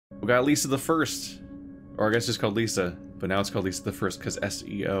We got Lisa the First, or I guess it's called Lisa, but now it's called Lisa the First because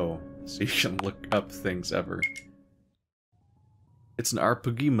SEO, so you can look up things ever. It's an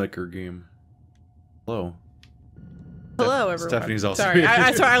RPG Maker game. Hello. Hello, everyone. Stephanie's also sorry. I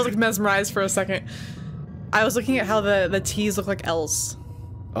was like mesmerized for a second. I was looking at how the T's look like L's.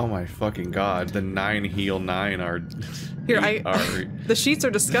 Oh my fucking god! The 9 heel 9 are. Here, the sheets are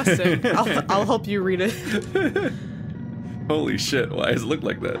disgusting. I'll help you read it. Holy shit! Why does it look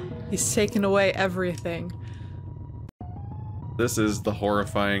like that? He's taken away everything. This is the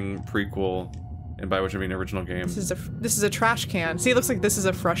horrifying prequel, and by which I mean original game. This is a trash can. See, it looks like this is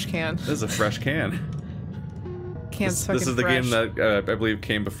a fresh can. This is a fresh can. Can's This is the fresh. game that I believe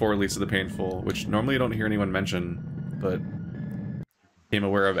came before Lisa the Painful, which normally you don't hear anyone mention, but became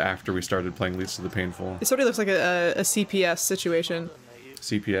aware of after we started playing Lisa the Painful. It sort of looks like a CPS situation.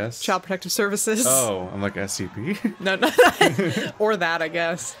 CPS? Child Protective Services. Oh, I'm like SCP? No, no. Or that, I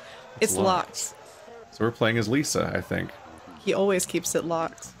guess. It's locked. So we're playing as Lisa, I think. He always keeps it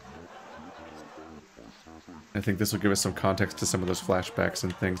locked. I think this will give us some context to some of those flashbacks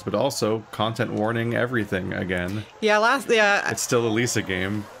and things, but also content warning everything again. Yeah, It's still a Lisa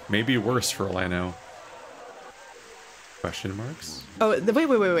game. Maybe worse for all I know. Question marks? Oh,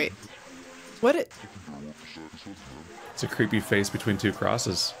 wait. What? It's a creepy face between two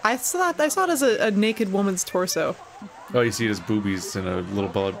crosses. I saw it as a naked woman's torso. Oh, you see it as boobies and a little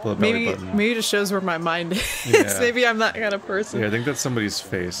belly button. Maybe it just shows where my mind is. Yeah. Maybe I'm that kind of person. Yeah, I think that's somebody's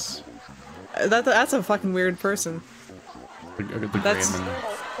face. That's a fucking weird person. The That's Grayman.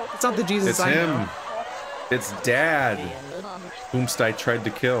 it's not the Jesus It's I him. know. It's Dad. Whomst I tried to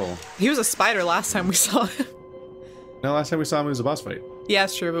kill. He was a spider last time we saw him. No, last time we saw him, it was a boss fight. Yeah,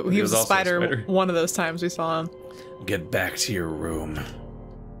 it's true, but he was a also a spider, spider. one of those times we saw him. Get back to your room.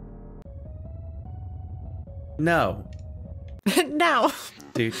 No. Now.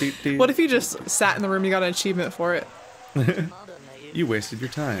 What if you just sat in the room, you got an achievement for it? You wasted your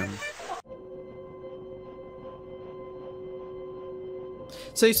time.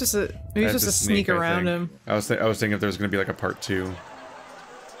 So he's just maybe he's just to sneak around him. I was thinking if there's gonna be like a part 2.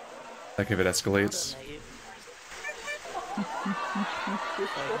 Like if it escalates.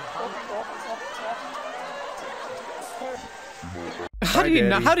 How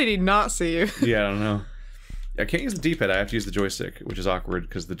did he not see you? Yeah, I don't know. I can't use the D-pad. I have to use the joystick, which is awkward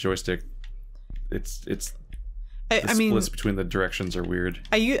because the joystick, I mean, splits between the directions are weird.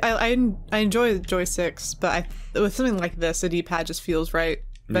 I enjoy the joysticks, but with something like this, the D-pad just feels right.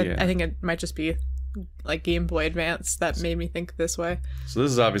 But Yeah. I think it might just be like Game Boy Advance that made me think this way. So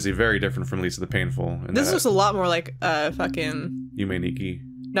this is obviously very different from Lisa the Painful. And This looks a lot more like fucking. Yume-Nikki.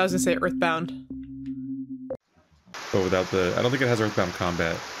 No, I was gonna say Earthbound. But without the, I don't think it has Earthbound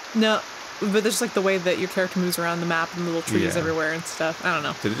combat. No, but there's like the way that your character moves around the map and little trees Yeah. everywhere and stuff. I don't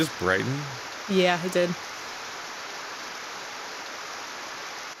know. Did it just brighten? Yeah, it did. Is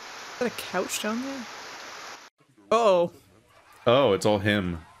that a couch down there? Oh. Oh, it's all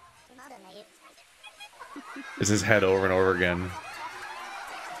him. Is his head over and over again.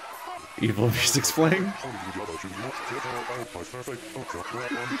 Evil music's playing?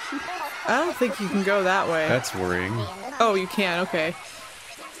 I don't think you can go that way. That's worrying. Oh, you can. Okay.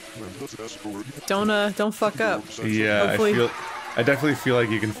 Don't fuck up. Yeah, Hopefully. I definitely feel like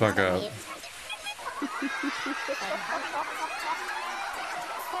you can fuck up.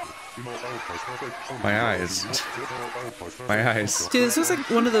 My eyes. My eyes. Dude, this looks like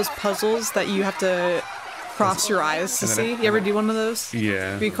one of those puzzles that you have to cross your eyes to And then see. You ever do one of those?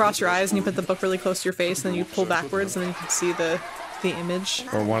 Yeah. You cross your eyes and you put the book really close to your face, and then you pull backwards, and then you can see the image.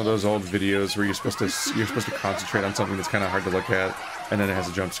 Or one of those old videos where you're supposed to concentrate on something that's kind of hard to look at, and then it has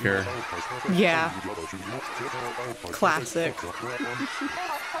a jump scare. Yeah. Classic.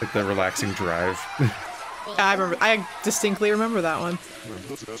 Like the relaxing drive. I distinctly remember that one.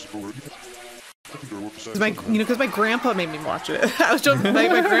 Because my grandpa made me watch it. I was joking. My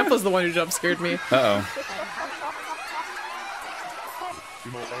grandpa's the one who jump scared me. Uh-oh.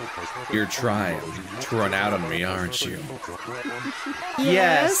 You're trying to run out on me, aren't you?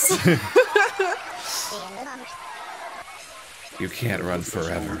 Yes. You can't run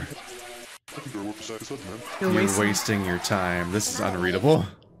forever. You're You're wasting your time. This is unreadable.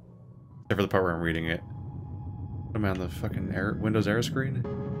 Except for the part where I'm reading it. Am I on the fucking Windows error screen?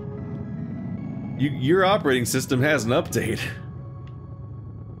 Your operating system has an update.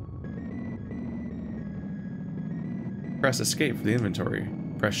 Press escape for the inventory.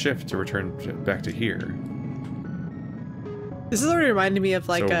 Press shift to return back to here. This is already reminding me of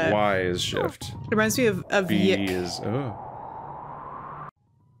like so Y is shift. It reminds me of B Yick. is oh.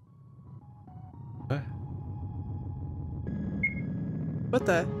 What? What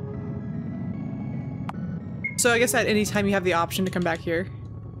the? So I guess at any time you have the option to come back here.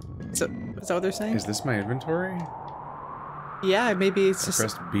 So is that what they're saying? Is this my inventory? Yeah, maybe it's just.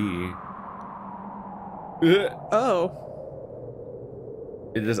 Pressed B. Oh.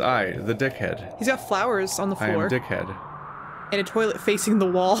 It is I, the dickhead. He's got flowers on the floor. I am dickhead. And a toilet facing the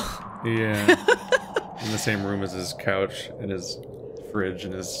wall. Yeah. In the same room as his couch and his fridge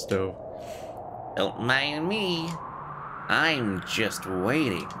and his stove. Don't mind me. I'm just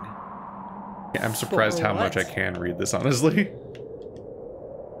waiting. Yeah, I'm surprised how much I can read this, honestly.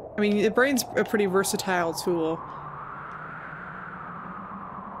 I mean, the brain's a pretty versatile tool.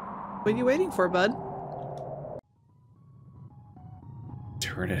 What are you waiting for, bud?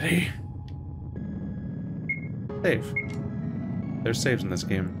 Eternity. Save. There's saves in this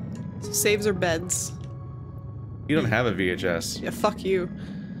game. So saves are beds. You don't have a VHS. Yeah, fuck you.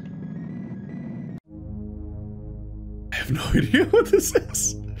 I have no idea what this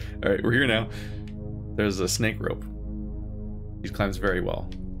is. Alright, we're here now. There's a snake rope. He climbs very well.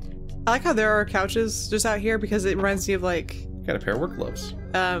 I like how there are couches just out here because it reminds me of like Got a pair of work gloves.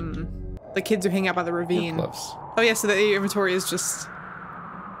 the kids who hang out by the ravine. Work gloves. Oh yeah, so the inventory is just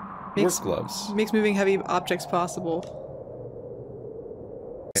Work gloves. makes moving heavy objects possible.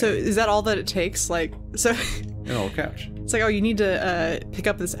 So is that all that it takes? Like, so An old couch. it's like, oh, you need to pick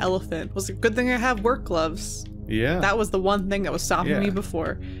up this elephant. Well, it's a good thing I have work gloves. Yeah. That was the one thing that was stopping me Yeah.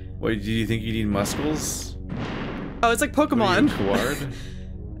 before. Wait, do you think you need muscles? Oh, it's like What are you, Pokemon. Kuard?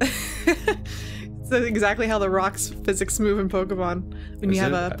 It's exactly how the rocks physics move in Pokemon. When Is you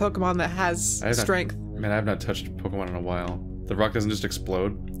have it? a Pokemon that has I have not- strength. Man, I have not touched Pokemon in a while. The rock doesn't just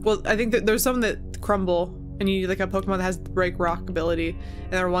explode. Well, I think that there's some that crumble, and you need like a Pokemon that has break rock ability,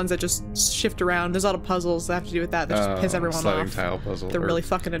 and there are ones that just shift around. There's a lot of puzzles that have to do with that that just piss everyone sliding off. tile puzzle. They're or really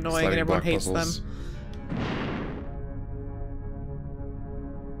fucking annoying, and sliding everyone block hates puzzles. them.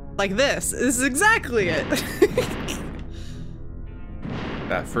 Like this. This is exactly it.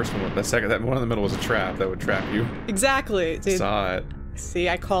 That first one, that second, that one in the middle was a trap that would trap you. Exactly. Dude. Saw it. See,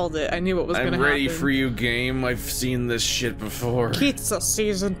 I called it. I knew what was gonna happen. I'm ready for you, game. I've seen this shit before. Keith's a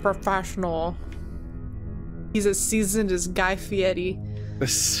seasoned professional. He's as seasoned as Guy Fieri.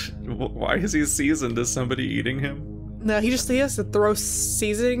 Why is he seasoned? Is somebody eating him? No, he has to throw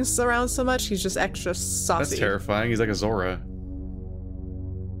seasonings around so much. He's just extra saucy. That's terrifying. He's like a Zora.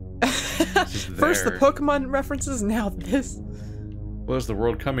 Just First the there. Pokemon references, now this. What is the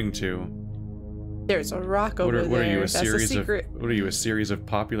world coming to? There's a rock What over are, there. what are you, a That's series a secret. of? What are you, a series of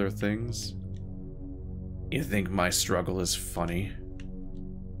popular things? You think my struggle is funny?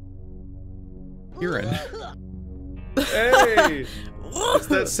 Urine. Hey! What's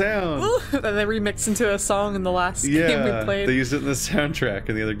that sound? And they remixed into a song in the last game we played. They used it in the soundtrack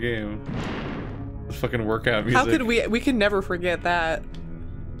in the other game. The fucking workout music. How could we can never forget that.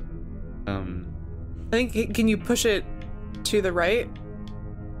 I think, can you push it to the right?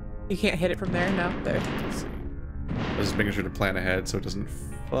 You can't hit it from there? No? There. Let's see. I was just making sure to plan ahead so it doesn't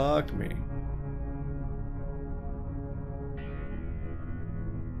fuck me.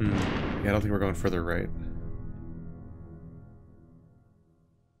 Yeah, I don't think we're going further right.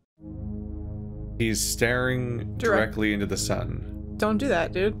 He's staring directly into the sun. Don't do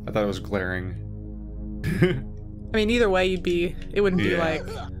that, dude. I thought it was glaring. I mean, either way, it wouldn't be like...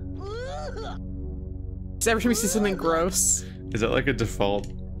 Is every time you see something gross? Is that like a default?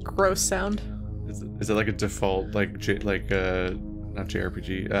 Gross sound? Is it like a default, like, not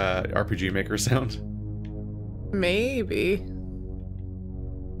JRPG, RPG Maker sound? Maybe.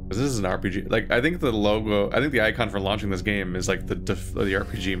 Because this is an RPG. Like, I think the logo, I think the icon for launching this game is like the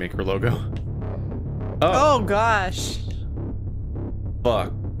RPG Maker logo. Oh gosh.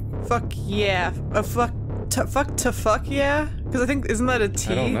 Fuck. Fuck yeah. Fuck to fuck yeah? Because I think, isn't that a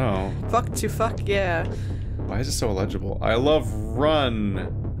T? I don't know. Fuck to fuck yeah. Why is it so illegible? I love run.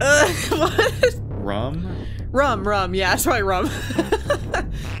 What? Rum? Rum, yeah, that's right, rum.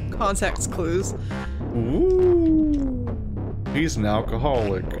 Context clues. Ooh. He's an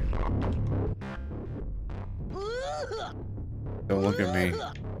alcoholic. Don't look at me.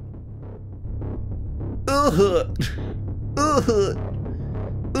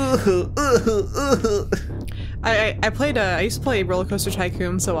 I used to play Roller Coaster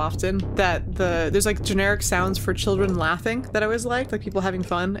Tycoon so often that there's like generic sounds for children laughing that I always liked, like people having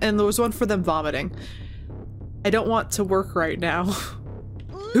fun, and there was one for them vomiting. I don't want to work right now.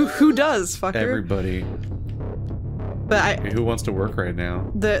 Who does, fucker? Everybody. But Who wants to work right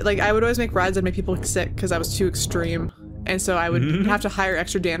now? I would always make rides that made people sick because I was too extreme. And so I would have to hire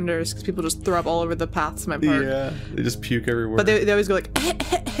extra janitors because people just throw up all over the paths in my park. Yeah, they just puke everywhere. But they always go like,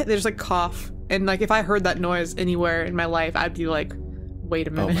 they just like cough. And like if I heard that noise anywhere in my life, I'd be like, wait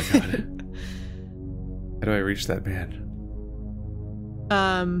a minute. Oh my god. How do I reach that man?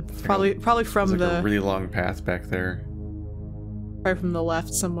 Probably from There's like the a really long path back there. probably from the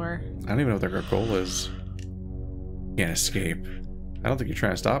left somewhere. I don't even know what their goal is. Can't escape. I don't think you're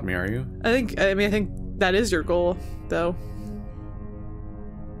trying to stop me, are you? I think that is your goal, though.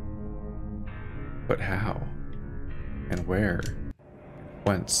 But how? And where?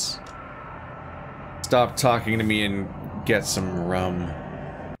 Whence? Stop talking to me and get some rum.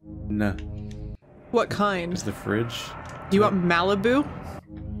 Nah. What kind? Is the fridge? Do you want Malibu?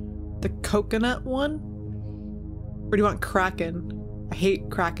 The coconut one? Or do you want Kraken? I hate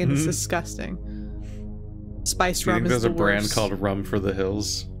Kraken, it's disgusting. Spiced Do you rum think is there's the a brand worst. called Rum for the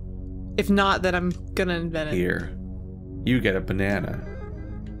Hills? If not, then I'm gonna invent it. Here. You get a banana.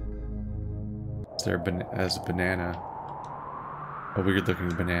 Is there as a banana? A weird looking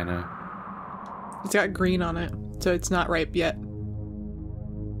banana. It's got green on it, so it's not ripe yet.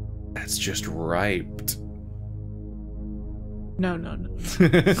 That's just ripe. No. No. No.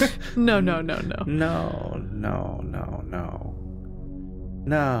 No, no, no, no.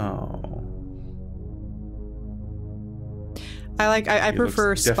 No. I prefer definitely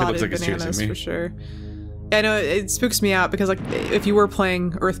looks spotted like it's chasing bananas me. for sure. Yeah, I know it spooks me out because like if you were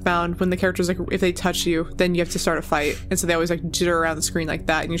playing Earthbound, when the characters like if they touch you, then you have to start a fight, and so they always like jitter around the screen like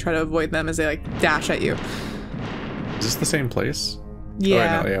that, and you try to avoid them as they like dash at you. Is this the same place? Yeah. Oh,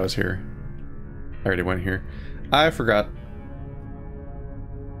 I know. Yeah, I was here. I already went here. I forgot.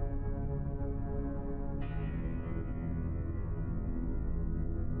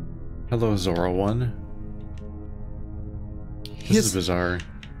 Hello, Zora 1. This is bizarre.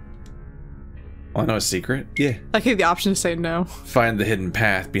 Want to know a secret? Yeah. I gave the option to say no. Find the hidden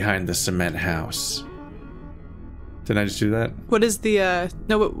path behind the cement house. Didn't I just do that? What is the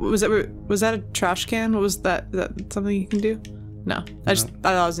no? What was that a trash can? What was that? Is that something you can do? No, I just thought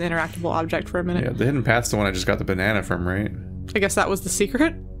that was an interactable object for a minute. Yeah, the hidden path's the one I just got the banana from, right? I guess that was the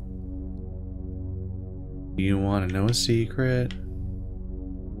secret. You want to know a secret?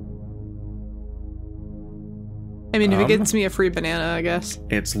 I mean, if it gets me a free banana, I guess.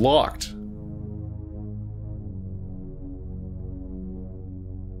 It's locked.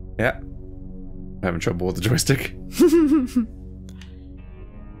 Yeah. I'm having trouble with the joystick.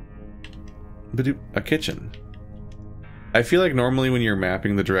 Badoop, a kitchen. I feel like normally when you're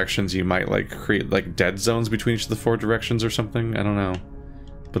mapping the directions, you might like create like dead zones between each of the 4 directions or something. I don't know.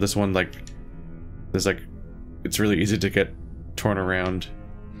 But this one, like, there's like, it's really easy to get torn around.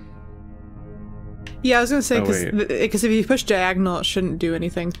 Yeah, I was gonna say Oh, because if you push diagonal, it shouldn't do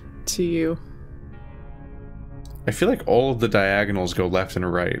anything to you. I feel like all of the diagonals go left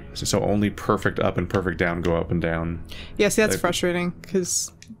and right, so only perfect up and perfect down go up and down. Yeah, see, that's Like, frustrating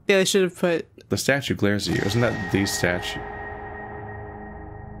because yeah, they should have put. the statue glares at you. Isn't that the statue?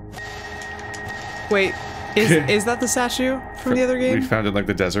 Wait, is that the statue from the other We game? found it in like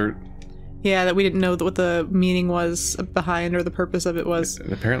the desert. Yeah, that we didn't know what the meaning was behind or the purpose of it was.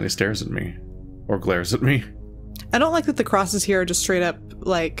 It apparently stares at me. Or glares at me. I don't like that the crosses here are just straight up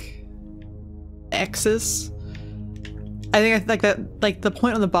like X's. I think that like the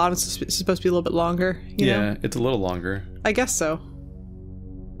point on the bottom is supposed to be a little bit longer. You know? It's a little longer. I guess so.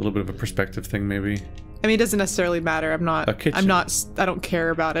 A little bit of a perspective thing, maybe. I mean, it doesn't necessarily matter. A kitchen. I don't care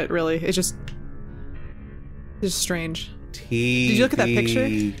about it really. It's just strange. TV. Did you look at that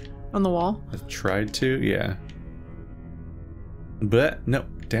picture on the wall? I tried to, yeah. But no,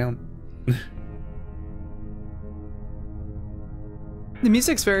 down. The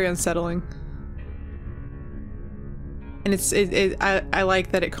music's very unsettling. And I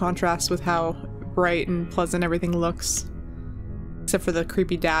like that it contrasts with how bright and pleasant everything looks. Except for the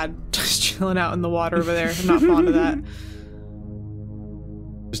creepy dad just chilling out in the water over there. I'm not fond of that.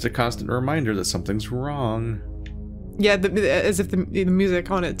 Just a constant reminder that something's wrong. Yeah, as if the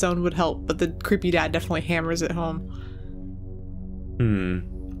music on its own would help, but the creepy dad definitely hammers it home.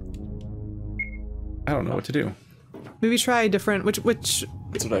 I don't know what to do. Maybe try a different, which That's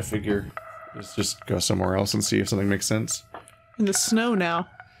what I figure. Is just go somewhere else and see if something makes sense. in the snow now.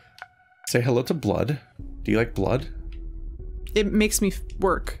 Say hello to Blood. Do you like blood? It makes me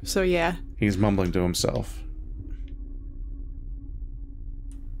work, so yeah. He's mumbling to himself.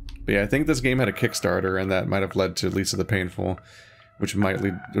 But yeah, I think this game had a Kickstarter, and that might have led to Lisa the Painful, which might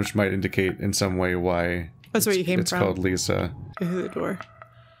indicate in some way why That's where you came it's from. called Lisa. Go through the door.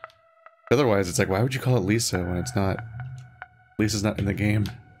 Otherwise, it's like, why would you call it Lisa when it's not? Lisa's not in the game.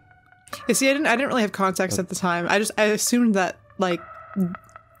 Yeah, see, I didn't really have context at the time. I assumed that like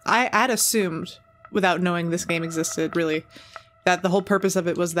I had assumed without knowing this game existed really that the whole purpose of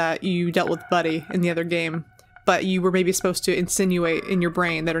it was that you dealt with Buddy in the other game, but you were maybe supposed to insinuate in your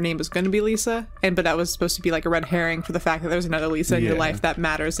brain that her name was going to be Lisa, but that was supposed to be like a red herring for the fact that there's another Lisa in your life that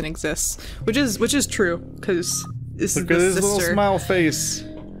matters and exists, which is true, because this Look is at the his sister. little smile face.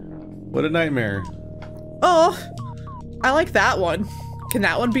 What a nightmare. Oh, I like that one. Can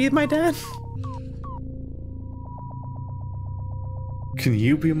that one be my dad? Can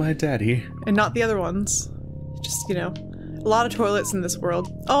you be my daddy? And not the other ones. Just, you know, a lot of toilets in this world.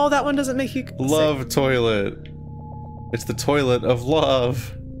 Oh, that one doesn't make you Love toilet. It's the toilet of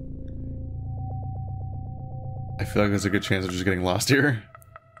love. I feel like there's a good chance of just getting lost here.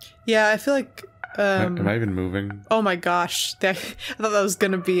 Yeah, I feel like Am I even moving? oh my gosh. I thought that was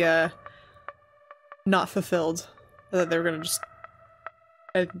gonna be not fulfilled. I thought they were gonna just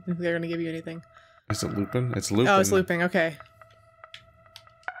I didn't think they were gonna give you anything. Is it looping? It's looping. Oh, it's looping, okay.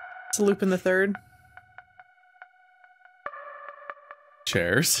 It's looping the third.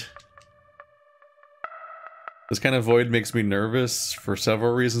 Chairs. This kind of void makes me nervous for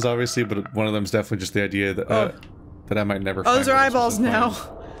several reasons, obviously, but one of them is definitely just the idea that that I might never. Oh, those are find eyeballs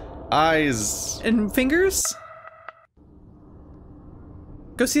now. Eyes And fingers.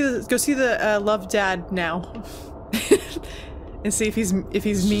 Go see the love dad now, and see if he's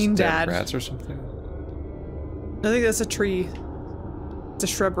mean dead dad. rats or something. I think that's a tree. It's a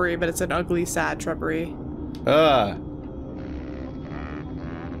shrubbery, but it's an ugly, sad shrubbery. Ah.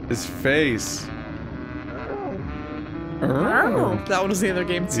 His face. Oh, that one was the other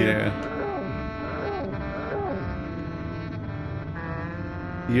game too. Yeah.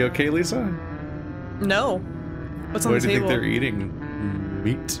 You okay, Lisa? No. What's on What the do you table? think they're eating?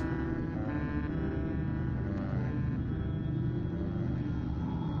 Meat?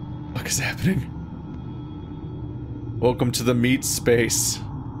 What is happening? Welcome to the meat space.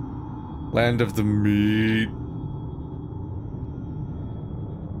 Land of the meat.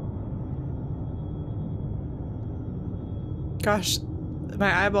 Gosh,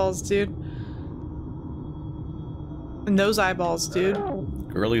 my eyeballs, dude. And those eyeballs, dude.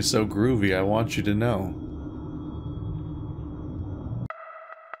 Girlie's so groovy, I want you to know.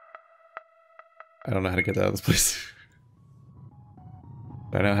 I don't know how to get out of this place.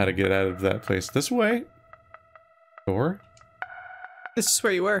 I know how to get out of that place. This way? Door? This is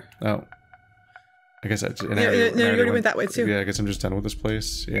where you were. Oh. I guess that's... No, you already went that way too. Yeah, I guess I'm just done with this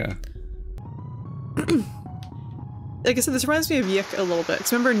place. Yeah. Like I said, this reminds me of Yik a little bit.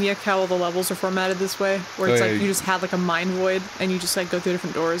 'Cause remember in Yik how all the levels are formatted this way? Where it's like you just had like a mind void and you just like go through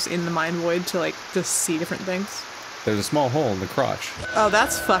different doors in the mind void to like just see different things. There's a small hole in the crotch. Oh,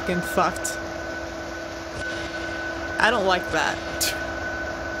 that's fucking fucked. I don't like that.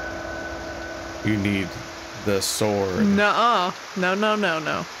 You need the sword. Nuh-uh. No, no, no,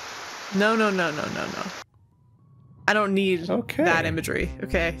 no. No, no, no, no, no, no. I don't need that imagery,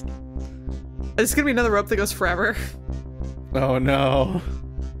 okay? Is this gonna be another rope that goes forever? Oh no.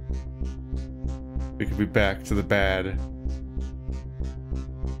 We could be back to the bad.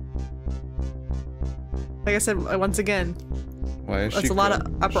 Like I said, once again, Why is that's she a lot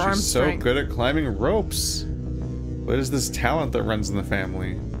of upper arm She's so strength. good at climbing ropes. What is this talent that runs in the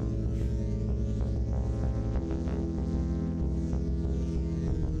family?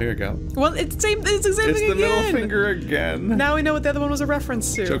 There you go. Well, it's the same thing It's the again! middle finger again. Now we know what the other one was a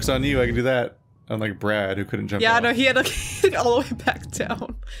reference to. Joke's on you, I can do that. Unlike Brad, who couldn't jump Yeah, off. no, he had to all the way back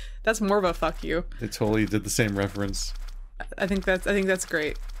down. That's more of a fuck you. They totally did the same reference. I think that's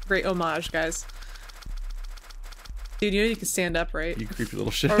great. Great homage, guys. Dude, you know you can stand up, right? You creepy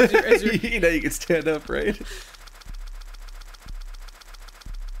little shit. Or is your- You know you can stand up, right? Have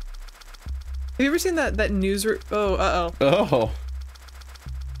you ever seen that news? Oh. Oh.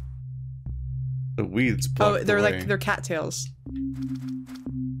 The weeds. Oh, they're cattails.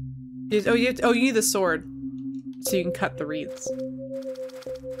 You need the sword, so you can cut the reeds.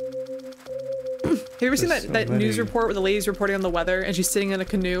 Have you ever seen that news report where the lady's reporting on the weather and she's sitting in a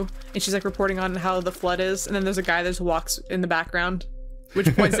canoe and she's like reporting on how the flood is, and then there's a guy that just walks in the background,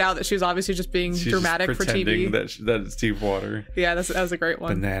 which points out that she was obviously just being dramatic just for TV. that it's deep water. Yeah, that was a great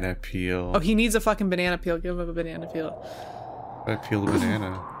one. Banana peel. Oh, he needs a fucking banana peel. Give him a banana peel. I peel a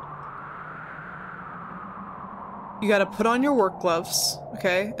banana. You gotta put on your work gloves,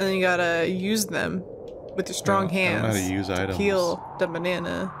 okay? And then you gotta use them with your strong hands. I don't know how to use items. Peel the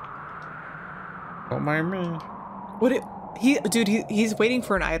banana. Don't mind me. He's waiting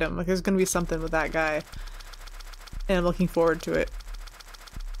for an item. Like there's gonna be something with that guy. And I'm looking forward to it.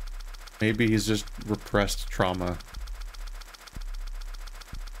 Maybe he's just repressed trauma.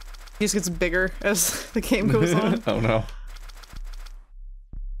 He just gets bigger as the game goes on. Oh no.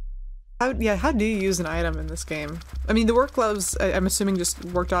 How do you use an item in this game? I mean, the work gloves, I'm assuming just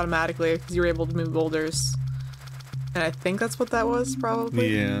worked automatically because you were able to move boulders. And I think that's what that was,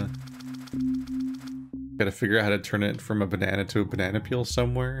 probably. Yeah. Gotta figure out how to turn it from a banana to a banana peel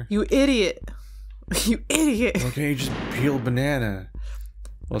somewhere. You idiot. You idiot. Why can't you just peel a banana?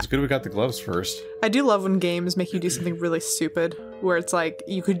 Well, it's good we got the gloves first. I do love when games make you do something really stupid, where it's like,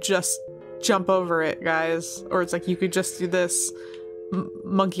 you could just jump over it, guys. Or it's like, you could just do this.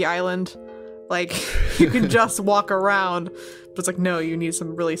 Monkey Island. Like, you can just walk around. But it's like, no, you need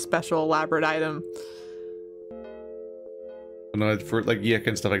some really special, elaborate item. No, for like Yick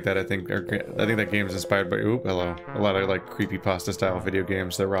and stuff like that, I think that game is inspired by a lot of like creepypasta style video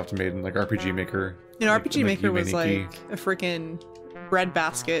games that were often made in like RPG Maker. You know, RPG like Maker was Yume-Nikki. like a freaking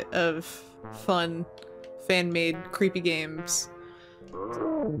breadbasket of fun, fan-made creepy games.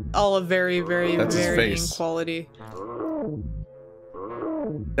 All of very, very varying quality.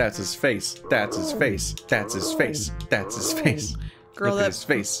 That's his face. That's his face. That's his face. That's his face. Girl, Look at that his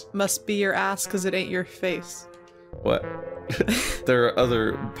face. must be your ass because it ain't your face. What? There are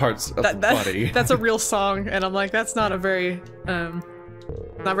other parts of the body. That's a real song, and I'm like, that's not a very, not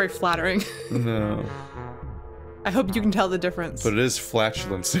very flattering. No. I hope you can tell the difference. But it is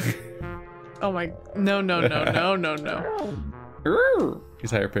flatulancing. Oh my, no.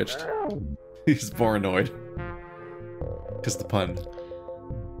 He's higher pitched. He's more annoyed. Just the pun.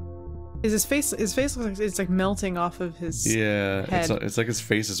 Is his face looks like it's like melting off of his Yeah, head. it's like his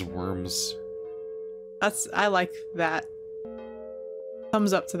face is worms. I like that.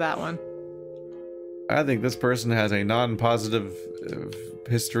 Thumbs up to that one. I think this person has a non-positive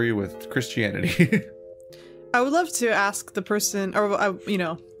history with Christianity. I would love to ask the person, or I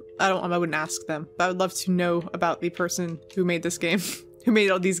wouldn't ask them, but I would love to know about the person who made this game, who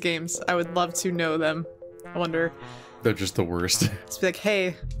made all these games. I would love to know them. I wonder. They're just the worst. Just be like,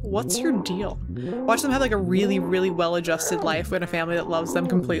 hey, what's your deal? Watch them have like a really, really well-adjusted life in a family that loves them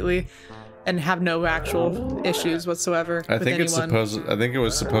completely, and have no actual issues whatsoever. I think with anyone. I think it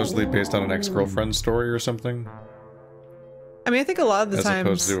was supposedly based on an ex-girlfriend story or something. I mean, I think a lot of the as times,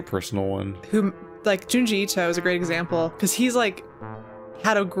 opposed to a personal one. who like Junji Ito is a great example because he's like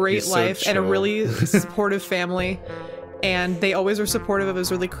had a great life and a really supportive family, and they always were supportive of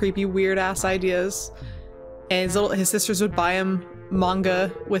his really creepy, weird ass ideas. And his sisters would buy him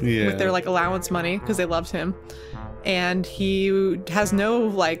manga with their like allowance money because they loved him, and he has no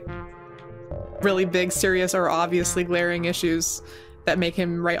like really big, serious, or obviously glaring issues that make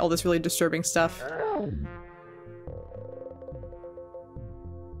him write all this really disturbing stuff.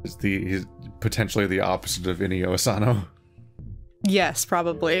 He's potentially the opposite of Inio Asano. Yes,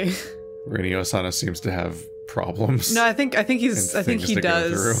 probably. Where Inio Asano seems to have problems. No, I think he's. I think he to go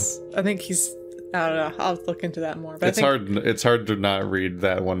does. I think he's. I don't know. I'll look into that more. But It's hard to not read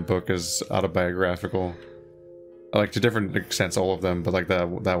that one book as autobiographical. Like, to different extents, all of them, but like that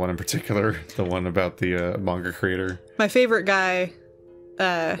one in particular, the one about the manga creator. My favorite guy,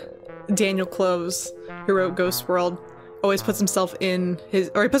 Daniel Cloves, who wrote Ghost World, always puts himself in his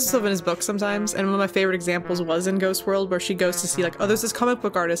book sometimes. And one of my favorite examples was in Ghost World, where she goes to see like, oh, there's this comic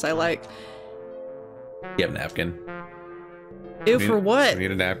book artist I like. You have a napkin. Ew, for what? We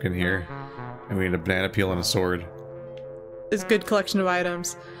need a napkin here. And we need a banana peel and a sword. It's a good collection of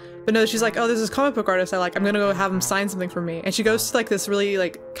items. But no, she's like, oh, there's this comic book artist I like. I'm gonna go have him sign something for me. And she goes to like this really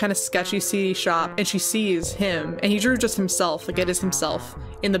like kind of sketchy CD shop, and she sees him, and he drew just himself, like it is himself,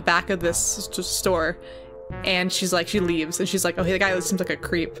 in the back of this store. And she's like, she leaves, and she's like, oh, hey, the guy seems like a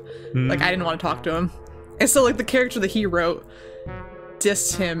creep. Like, I didn't want to talk to him. And so like the character that he wrote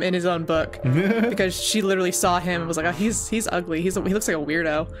dissed him in his own book because she literally saw him and was like, oh, he's ugly. He looks like a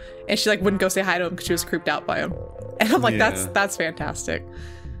weirdo. And she like wouldn't go say hi to him because she was creeped out by him. And I'm like, that's fantastic.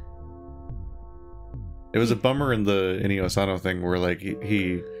 It was a bummer in the Inio Asano thing where like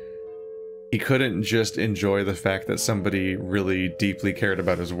he couldn't just enjoy the fact that somebody really deeply cared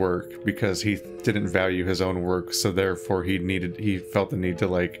about his work because he didn't value his own work, so therefore he felt the need to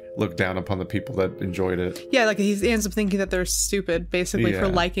like look down upon the people that enjoyed it. Yeah, like he ends up thinking that they're stupid basically for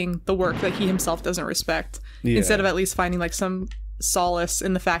liking the work that he himself doesn't respect, instead of at least finding like some solace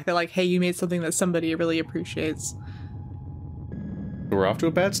in the fact that like, hey, you made something that somebody really appreciates. We're off to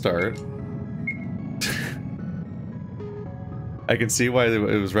a bad start. I can see why it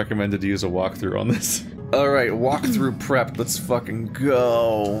was recommended to use a walkthrough on this. Alright, walkthrough prepped. Let's fucking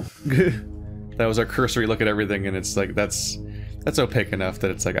go. That was our cursory look at everything, and it's like, that's opaque enough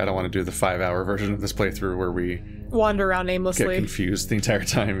that it's like, I don't want to do the 5-hour version of this playthrough where we wander around aimlessly. Get confused the entire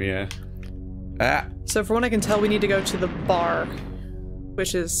time, yeah. Ah! So from what I can tell, we need to go to the bar,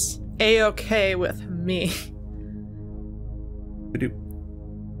 which is A-okay with me. We do.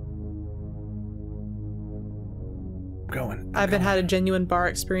 going. I haven't had a genuine bar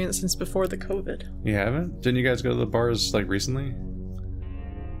experience since before the COVID. You haven't? Didn't you guys go to the bars like recently?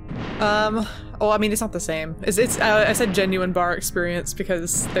 Oh, I mean, it's not the same. I said genuine bar experience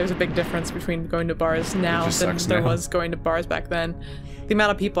because there's a big difference between going to bars now than there was going to bars back then. The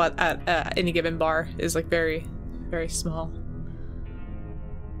amount of people at any given bar is like very, very small.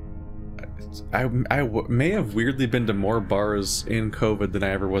 I may have weirdly been to more bars in COVID than I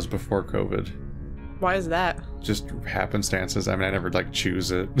ever was before COVID. Why is that? Just happenstances. I mean, I never like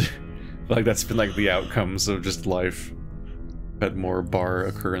choose it. Like that's been like the outcomes of just life. Had more bar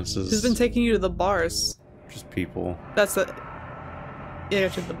occurrences. Who's been taking you to the bars? Just people. That's the... Yeah,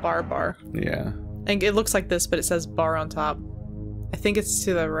 to the bar. Yeah. And it looks like this, but it says bar on top. I think it's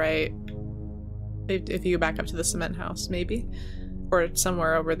to the right. If you go back up to the cement house, maybe? Or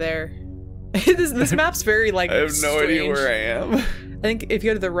somewhere over there. this map's very, like, I have no strange. idea where I am. I think if you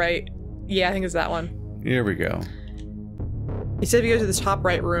go to the right... Yeah, I think it's that one. Here we go. He said if you go to the top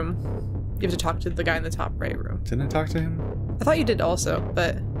right room, you have to talk to the guy in the top right room. Didn't I talk to him? I thought you did also,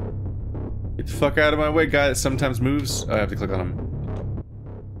 but... Get the fuck out of my way, guy that sometimes moves. Oh, I have to click on him.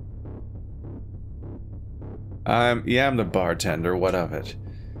 I'm the bartender, what of it?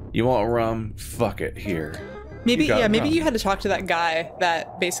 You want rum? Fuck it, here. Maybe, yeah, maybe you had to talk to that guy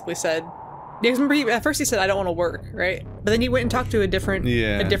that basically said... Because remember, at first he said, I don't want to work, right? But then you went and talked to a different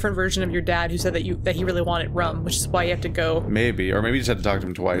version of your dad who said that he really wanted rum, which is why you have to go... Maybe, or maybe you just had to talk to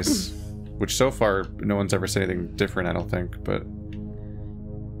him twice. Which so far, no one's ever said anything different, I don't think, but...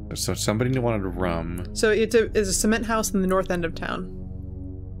 So somebody wanted rum. So it's a cement house in the north end of town.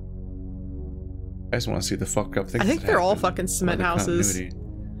 I just want to see the fuck up things. I think they're all fucking cement houses.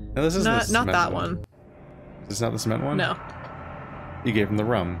 No, this is not that one. Is this not the cement one? No. You gave him the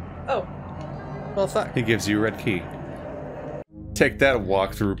rum. Oh. Well, fuck. He gives you a red key. Take that,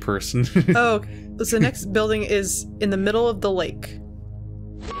 walkthrough person. Oh, so the next building is in the middle of the lake.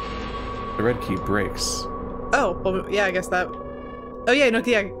 The red key breaks. Oh, well, yeah, I guess that... Oh, yeah, no,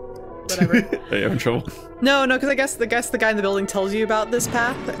 yeah, whatever. Are you having trouble? No, because I guess the guy in the building tells you about this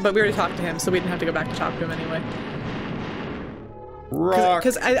path, but we already talked to him, so we didn't have to go back to talk to him anyway. Rock!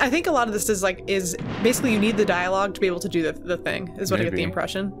 Because I think a lot of this is basically you need the dialogue to be able to do the thing, is what I get the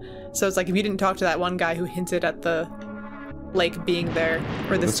impression. So it's like, if you didn't talk to that one guy who hinted at the lake being there,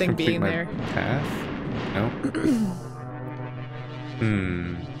 or this thing being there. Path? No?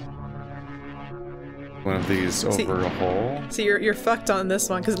 One of these over a hole? See, you're fucked on this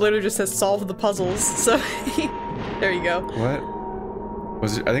one, because it literally just says solve the puzzles, so there you go. What? I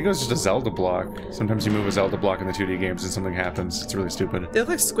think it was just a Zelda block. Sometimes you move a Zelda block in the 2D games and something happens. It's really stupid. They look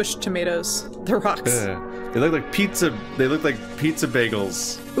like squished tomatoes. They're rocks. They look like pizza. They look like pizza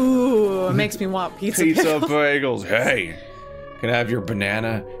bagels. Ooh, it makes me want pizza bagels. Hey, can I have your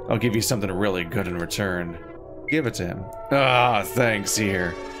banana? I'll give you something really good in return. Give it to him. Ah, thanks.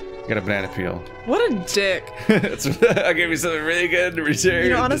 Here. Got a banana peel. What a dick. I'll give you something really good in return. You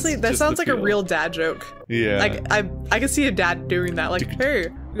know, honestly, that sounds like a real dad joke. Yeah. Like, I can see a dad doing that. Like, hey,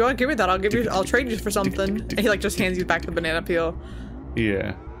 go on, give me that. I'll trade you for something. And he like just hands you back the banana peel.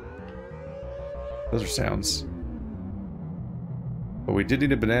 Yeah. Those are sounds. But we did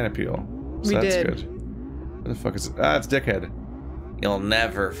need a banana peel. So that's good. What the fuck is it? Ah, it's Dickhead. You'll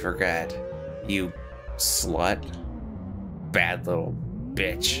never forget, you slut. Bad little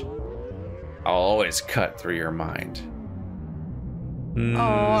bitch. I'll always cut through your mind. Oh,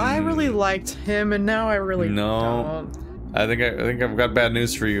 I really liked him, and now I really don't. I think I've got bad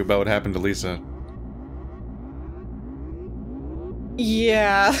news for you about what happened to Lisa.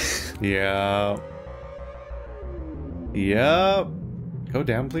 Yeah. Yeah. Yep. Go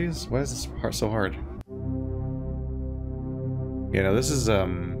down, please. Why is this so hard? You know, this is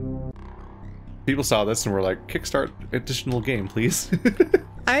people saw this and were like, "Kickstart additional game, please."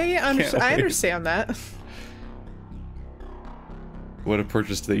 I understand that. What a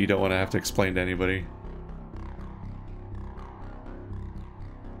purchase that you don't want to have to explain to anybody.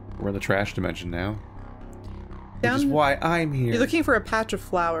 We're in the trash dimension now. Which is why I'm here. You're looking for a patch of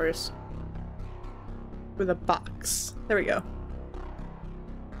flowers. With a box. There we go.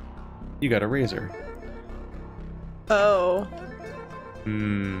 You got a razor. Oh.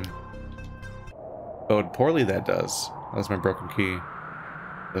 Oh, poorly that does. That's my broken key.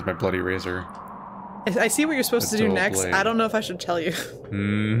 That's my bloody razor. I see what you're supposed to do next. Blade. I don't know if I should tell you.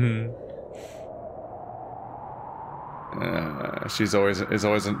 She's always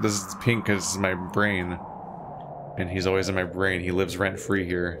this is pink because this is my brain, and he's always in my brain. He lives rent free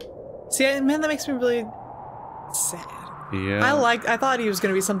here. See, man, that makes me really sad. Yeah. I thought he was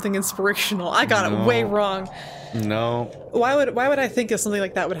gonna be something inspirational. I got it way wrong. No. Why would I think of something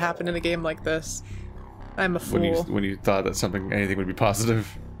like that would happen in a game like this? I'm a fool. When you thought that anything would be positive.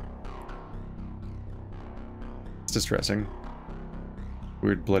 It's distressing.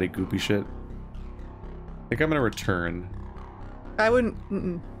 Weird bloody goopy shit. I think I'm gonna return. I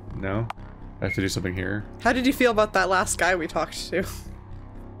wouldn't. No? I have to do something here. How did you feel about that last guy we talked to?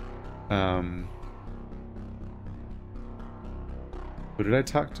 Who did I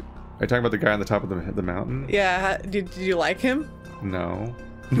talk to? I talking about the guy on the top of the mountain? Yeah. Did you like him? No.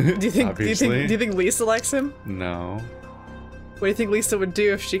 Do you think? Obviously. Do you think Lisa likes him? No. What do you think Lisa would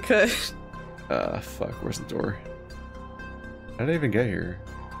do if she could? Fuck. Where's the door? How did I even get here?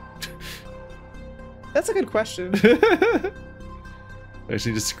 That's a good question. I just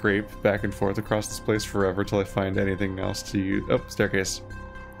need to scrape back and forth across this place forever till I find anything else to use. Oh, staircase.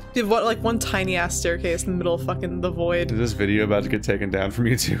 Dude, what, like one tiny ass staircase in the middle of fucking the void. Is this video about to get taken down from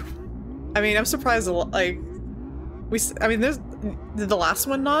YouTube? I mean, I'm surprised, like, I mean, did the last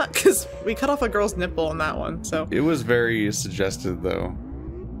one not? Because we cut off a girl's nipple in that one, so. It was very suggestive, though.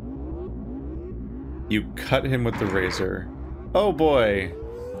 You cut him with the razor. Oh boy!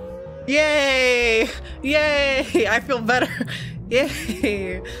 Yay! Yay! I feel better.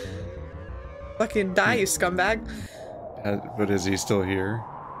 Yay! Fucking die, you scumbag. But is he still here?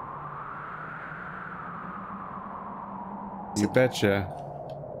 You betcha.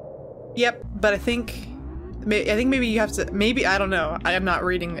 Yep, but I think maybe you have to. Maybe I don't know. I am not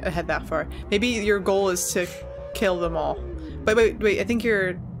reading ahead that far. Maybe your goal is to kill them all. But wait. I think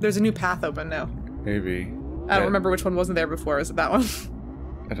there's a new path open now. Maybe. I don't remember which one wasn't there before. Was it that one?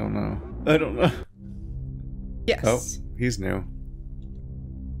 I don't know. Yes. Oh, he's new.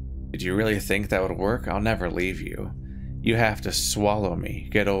 Did you really think that would work? I'll never leave you. You have to swallow me.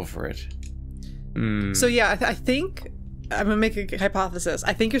 Get over it. So yeah, I think I'm gonna make a hypothesis.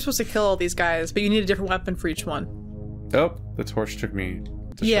 I think you're supposed to kill all these guys, but you need a different weapon for each one. Oh, the torch took me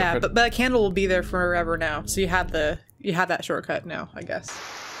to Yeah, shortcut. but a candle will be there forever now. So you have that shortcut now, I guess.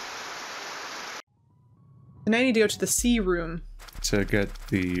 And now I need to go to the sea room. To get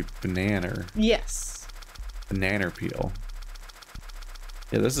the banana peel.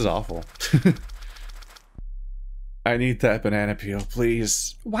 Yeah, this is awful. I need that banana peel,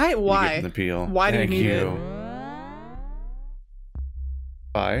 please. Why? You get the peel. Why do you need it?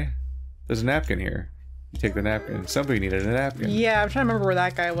 Why? There's a napkin here. You take the napkin. Somebody needed a napkin. Yeah, I'm trying to remember where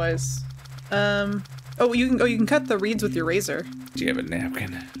that guy was. Oh, you can cut the reeds with your razor. Do you have a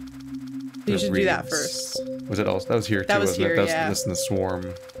napkin? You should do that reeds. first. Was it also? That was here too, That was wasn't here, it? That was yeah. this in the swarm.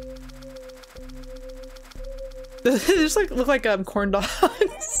 They just like look like corn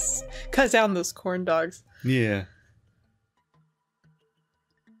dogs. Cut down those corn dogs. Yeah.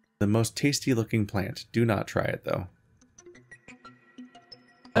 The most tasty looking plant. Do not try it though.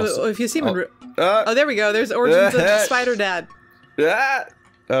 Oh, if you see him, Oh, oh, there we go. There's origins of Spider Dad.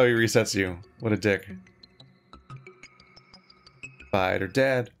 Oh, he resets you. What a dick. Spider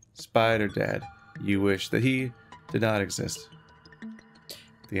Dad. You wish that he did not exist.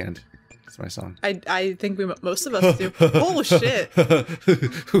 The end. That's my song. I think most of us do. Oh shit!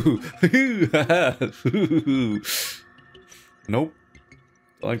 Nope.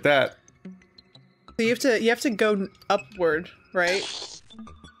 Like that. So you have to go upward, right?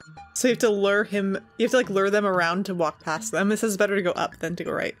 So you have to lure him. You have to like lure them around to walk past them. It says better to go up than to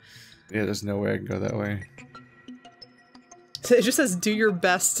go right. Yeah, there's no way I can go that way. So it just says do your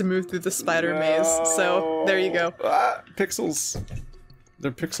best to move through the spider maze. So there you go. Ah, pixels.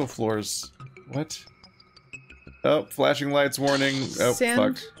 They're pixel floors. What? Oh, flashing lights warning. Oh,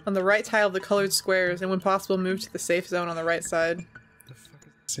 Stand fuck. on the right tile of the colored squares, and when possible, move to the safe zone on the right side. The fuck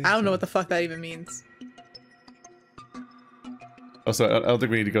is the I don't know zone? what the fuck that even means. Also, I don't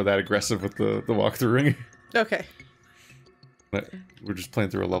think we need to go that aggressive with the walkthrough ring. Okay. But we're just playing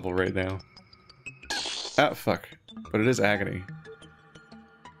through a level right now. Ah, fuck. But it is agony.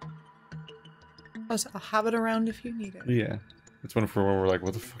 I'll have it around if you need it. Yeah. It's one for when we're like,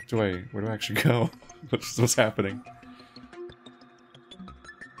 what the fuck where do I actually go? What's happening?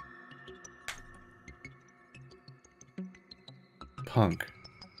 Punk.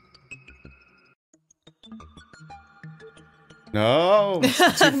 No!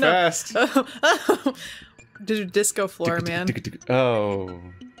 It's too fast! Did your disco floor, man? Oh.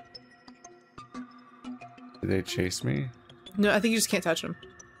 Did they chase me? No, I think you just can't touch them.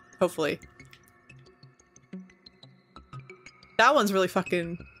 Hopefully. That one's really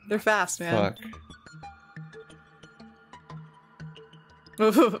fucking... They're fast, man.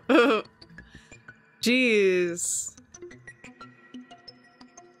 Fuck. Jeez.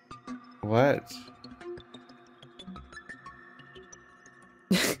 What?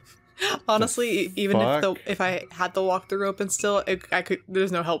 Honestly, even if I had the walkthrough open still, I could.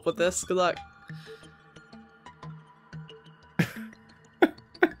 There's no help with this. Good luck.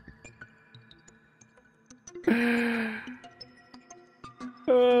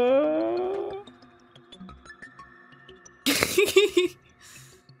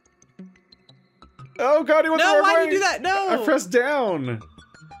 Oh god, he went the No, wrong why way. did you do that? No! I pressed down.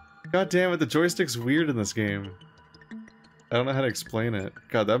 God damn it, the joystick's weird in this game. I don't know how to explain it.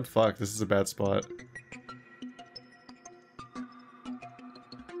 God, I'm fucked. This is a bad spot.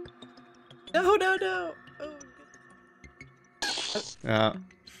 No, no, no. Oh, Yeah.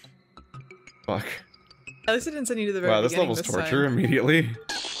 Fuck. at least it didn't send you to the very Wow, this beginning level's this torture time. immediately.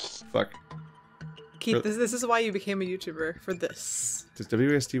 Fuck. Keith, this is why you became a YouTuber, for this. Does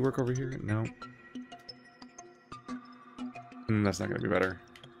WASD work over here? No. That's not gonna be better.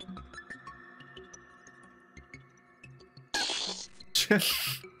 Trying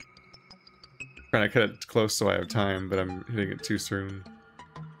to cut it close so I have time, but I'm hitting it too soon.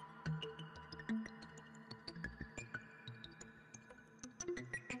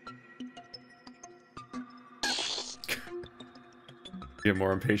 You get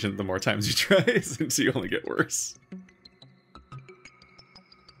more impatient the more times you try, since you only get worse.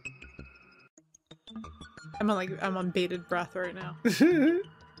 I'm on bated breath right now.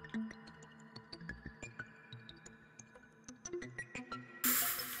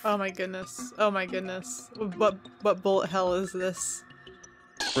 Oh my goodness. Oh my goodness. What bullet hell is this?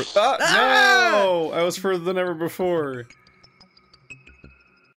 No! I was further than ever before.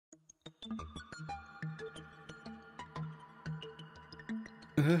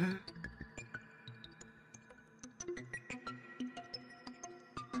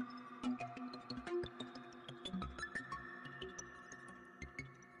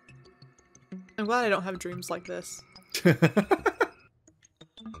 I'm glad I don't have dreams like this.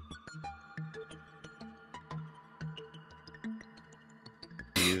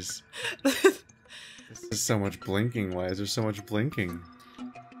 Jeez. This is so much blinking. Why is there so much blinking?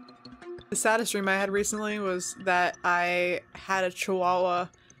 The saddest dream I had recently was that I had a chihuahua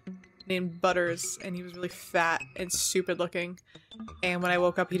named Butters, and he was really fat and stupid looking. And when I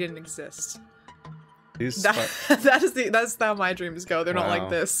woke up, he didn't exist. That's how my dreams go. They're not like Wow.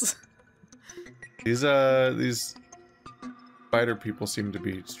 this. These spider people seem to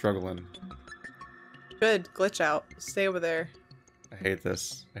be struggling. Good, glitch out. Stay over there. I hate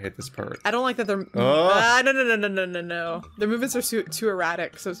this. I hate this part. I don't like that they're. Oh. No. Their movements are too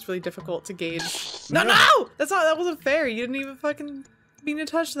erratic, so it's really difficult to gauge. No! That wasn't fair. You didn't even fucking mean to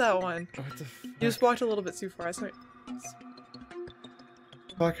touch that one. What the fuck? You just walked a little bit too far. Sorry.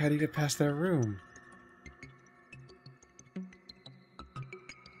 Fuck, how do you get past that room?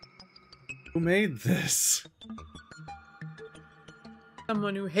 Who made this?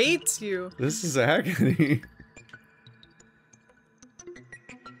 Someone who hates you. This is agony.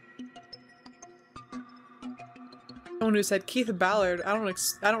 Someone who said Keith Ballard. I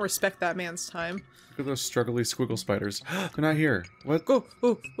don't respect that man's time. Look at those struggly squiggle spiders. They're not here. What?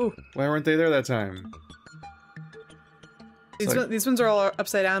 Ooh. Why weren't they there that time? These ones are all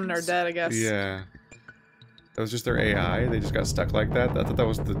upside down and are dead, I guess. Yeah. That was just their AI? They just got stuck like that? I thought that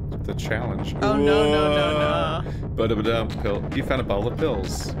was the challenge. Oh, no. Ba-da-ba-dum, pill. You found a bottle of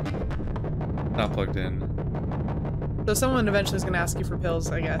pills. Not plugged in. So someone eventually is gonna ask you for pills,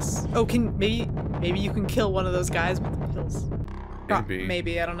 I guess. Oh, maybe you can kill one of those guys with the pills.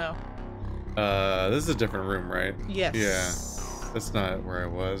 Maybe, I don't know. This is a different room, right? Yes. Yeah. That's not where I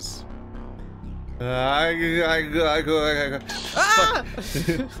was. Ah! It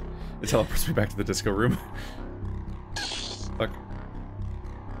teleports me back to the disco room. Fuck.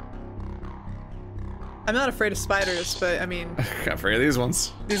 I'm not afraid of spiders, but I mean, Not afraid of these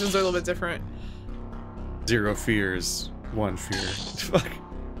ones. these ones are a little bit different. 0 fears, 1 fear. Fuck.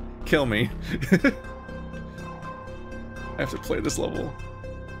 Kill me. I have to play this level.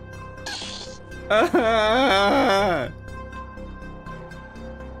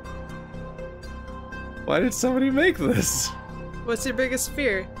 Why did somebody make this? What's your biggest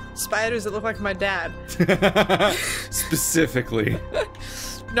fear? Spiders that look like my dad. Specifically.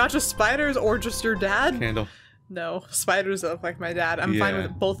 Not just spiders or just your dad? Candle. No, spiders that look like my dad. I'm fine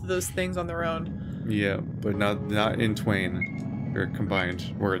with both of those things on their own. Yeah, but not in twain. Or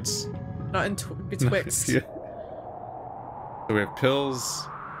combined words. Not in betwixt. Yeah. So we have pills,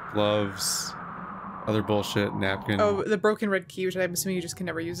 gloves, other bullshit, napkin. Oh, the broken red key, which I'm assuming you just can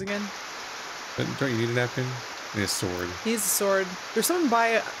never use again. But don't you need a napkin? You need a sword. He needs a sword. There's someone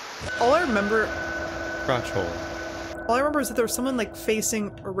by. All I remember Crotch hole. is that there was someone like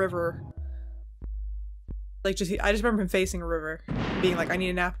facing a river. Like I just remember him facing a river, being like, "I need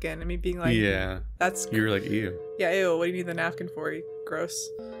a napkin." I mean, being like, Yeah. "That's You were like, ew. yeah, ew. What do you need the napkin for? You gross."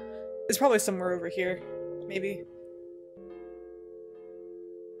 It's probably somewhere over here, maybe.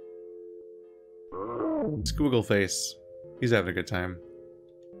 Squiggle face. He's having a good time.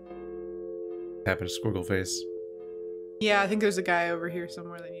 Happened to Squiggle Face. Yeah, I think there's a guy over here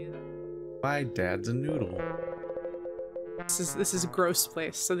somewhere that needs it. My dad's a noodle. This is a gross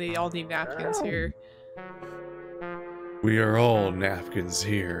place, so they all need napkins here. We are all napkins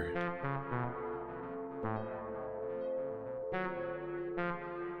here.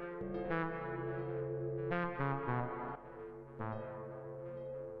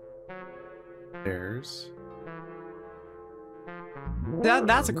 There's...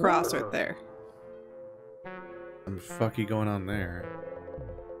 That's a cross right there. Some fucky going on there.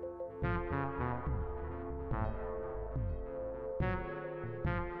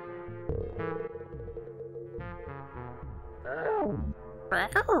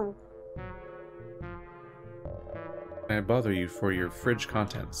 Can I bother you for your fridge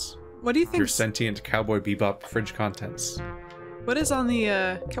contents? What do you think? Your sentient Cowboy Bebop fridge contents. What is on the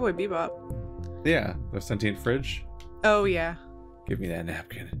Cowboy Bebop? Yeah, the sentient fridge. Oh yeah. Give me that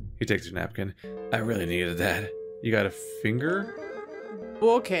napkin. He takes your napkin. I really needed that. You got a finger?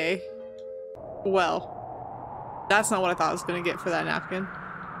 Okay. Well, that's not what I thought I was gonna get for that napkin.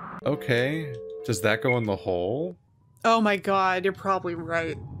 Okay. Does that go in the hole? Oh my god, you're probably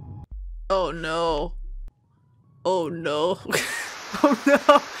right. Oh no. Oh no. Oh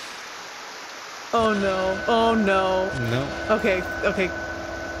no. Oh no. Oh no. No. Okay, okay.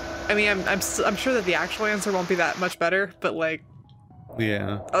 I mean, I'm sure that the actual answer won't be that much better, but like,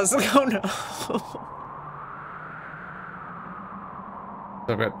 Yeah. I was like, oh no.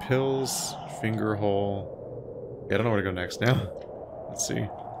 So I've got pills, finger hole. Yeah, I don't know where to go next now. Let's see.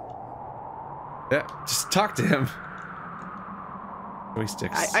 Yeah, just talk to him.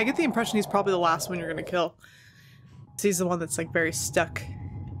 Joysticks. I get the impression he's probably the last one you're gonna kill. He's the one that's like very stuck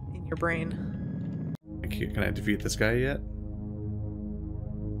in your brain. Can I defeat this guy yet?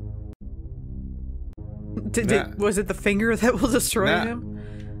 Was it the finger that will destroy Nah. him?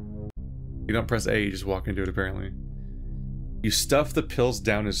 You don't press A, you just walk into it apparently. You stuff the pills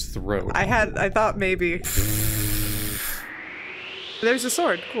down his throat. I thought maybe. There's a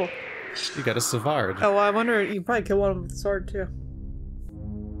sword. Cool. You got a Savard. Oh, well, I wonder, you probably kill one with the sword too.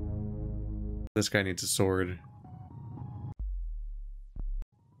 This guy needs a sword.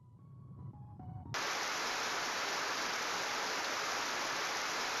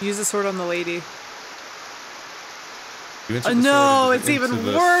 Use the sword on the lady. You insert Oh the no, sword it's into even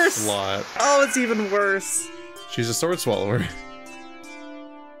the worse! slot. Oh, it's even worse. She's a sword swallower.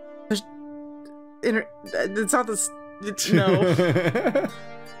 It's not this. No.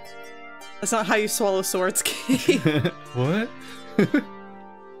 That's not how you swallow swords, Kate. What?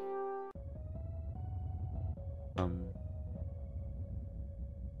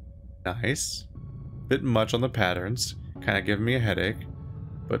 Nice. Bit much on the patterns. Kind of giving me a headache.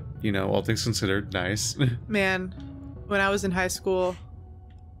 But, you know, all things considered, nice. Man, when I was in high school,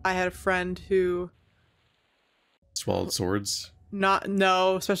 I had a friend who... Swallowed swords.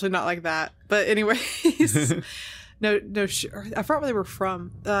 No, especially not like that. But anyways... No, I forgot where they were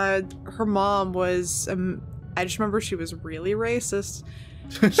from. Her mom was, I just remember she was really racist.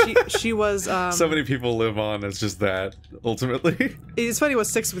 She was, So many people live on as just that, ultimately. It's funny what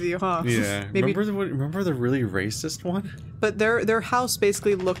sticks with you, huh? Yeah. Maybe. Remember the really racist one? But their house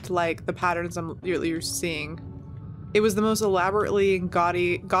basically looked like the patterns you're seeing. It was the most elaborately and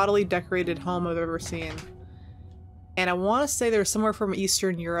gaudily decorated home I've ever seen. And I want to say they were somewhere from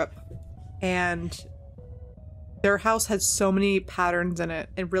Eastern Europe. And their house had so many patterns in it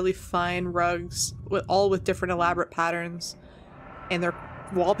and really fine rugs, all with different elaborate patterns. And their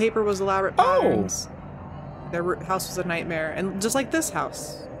wallpaper was elaborate patterns. Oh. Their house was a nightmare. And just like this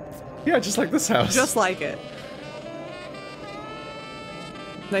house. Yeah, just like this house. Just like it.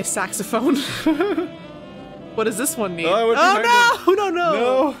 Nice saxophone. What does this one need? Oh, no!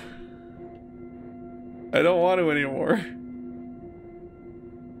 No! I don't want to anymore.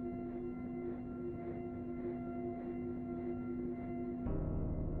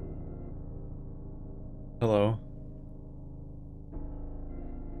 Hello.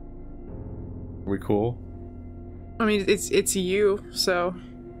 Are we cool? I mean, it's you, so...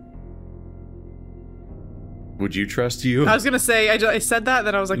 Would you trust you? I was gonna say, I said that,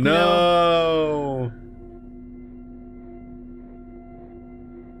 then I was like, no. No!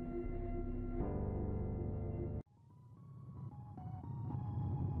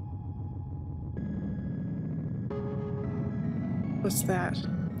 What's that?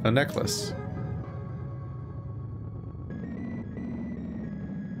 A necklace.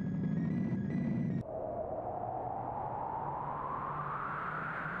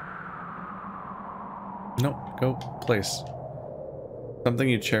 Nope, go place. Something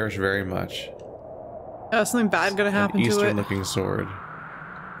you cherish very much. Something bad gonna happen An to it? Eastern-looking sword.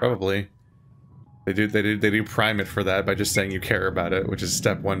 Probably. They do prime it for that by just saying you care about it, which is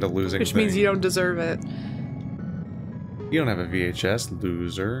step one to losing. Which means you don't deserve it. You don't have a VHS,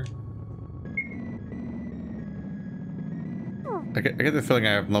 loser. I get the feeling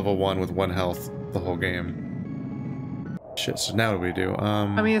I have level 1 with 1 health the whole game. Shit, so now what do we do?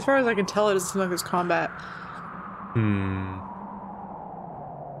 I mean, as far as I can tell, it doesn't seem like there's combat. Do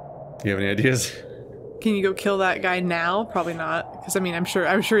you have any ideas? Can you go kill that guy now? Probably not, because I mean, I'm sure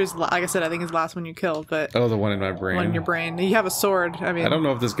he's, like I said, I think he's the last one you kill, but... Oh, the one in my brain. One in your brain. You have a sword, I mean... I don't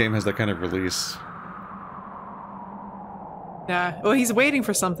know if this game has that kind of release. Yeah, well, he's waiting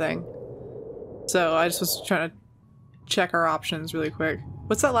for something. So, I just was trying to check our options really quick.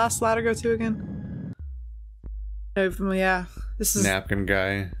 What's that last ladder go to again? Oh, yeah, this is... Napkin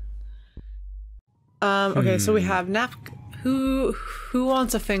guy. Okay, so we have Who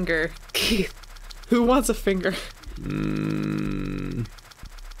wants a finger? Keith. Who wants a finger? I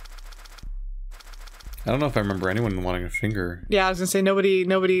don't know if I remember anyone wanting a finger. Yeah, I was gonna say nobody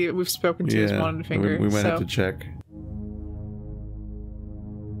we've spoken to has wanted a finger. We might have to check.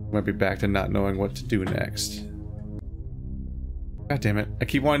 Might be back to not knowing what to do next. God damn it. I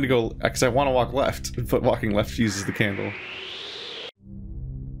keep wanting to go, because I want to walk left, but walking left uses the candle.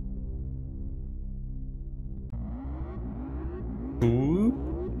 Ooh.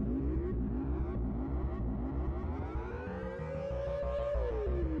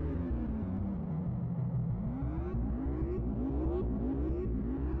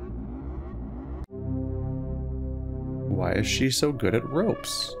 Why is she so good at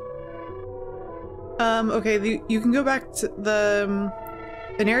ropes? Okay, you can go back to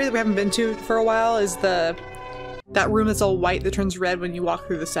an area that we haven't been to for a while is that room that's all white that turns red when you walk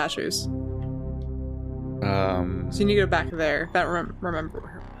through the statues. So you need to go back there. I don't remember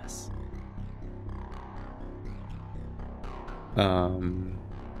where it was.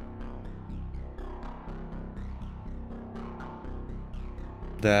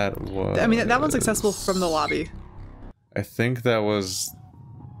 That was... I mean, that one's accessible from the lobby. I think that was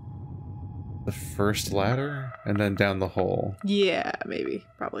the first ladder, and then down the hole. Yeah, maybe.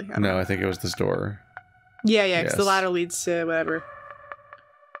 Probably. I don't know. I think it was this door. Yeah, because the ladder leads to whatever.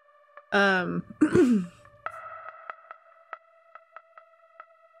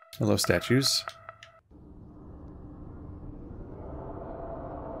 Hello, statues.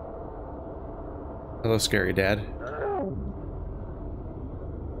 Hello, scary dad.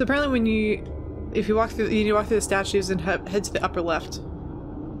 So apparently if you walk through, you need to walk through the statues and head to the upper left.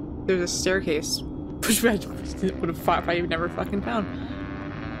 There's a staircase, which I would have probably never fucking found.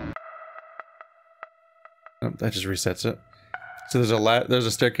 Oh, that just resets it. So there's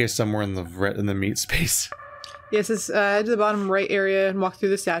a staircase somewhere in the meat space. Yes, it's head to the bottom right area and walk through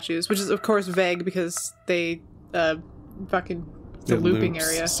the statues, which is of course vague because they fucking it's a looping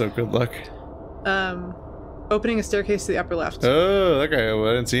area. So good luck. Opening a staircase to the upper left. Oh, that guy!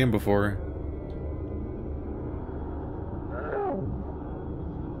 I didn't see him before.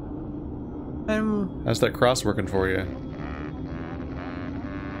 How's that cross working for you?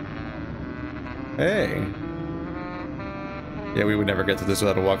 Hey. Yeah, we would never get to this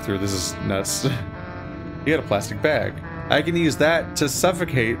without a walkthrough. This is nuts. You got a plastic bag. I can use that to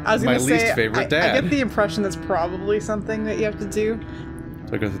suffocate my least favorite dad. I get the impression that's probably something that you have to do.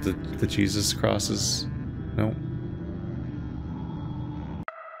 So I go through the Jesus crosses. No.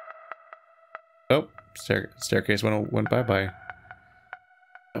 Oh, staircase went bye-bye.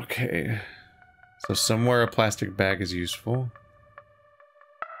 Okay. So somewhere a plastic bag is useful.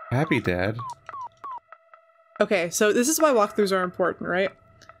 Happy dad. Okay, so this is why walkthroughs are important, right?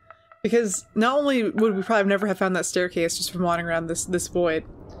 Because not only would we probably never have found that staircase just from wandering around this void,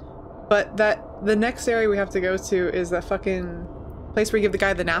 but the next area we have to go to is that fucking place where you give the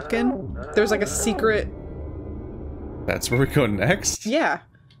guy the napkin. There's like a secret... That's where we go next? Yeah.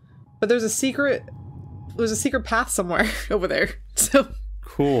 But there's a secret path somewhere over there. So...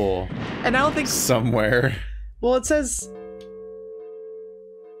 Cool. And I don't think... Somewhere. Well, it says...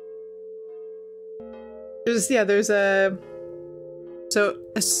 There's a... So,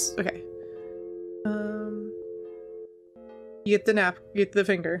 okay. You get the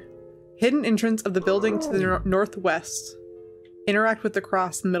finger. Hidden entrance of the building to the northwest. Interact with the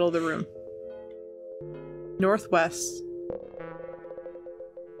cross in the middle of the room. Northwest.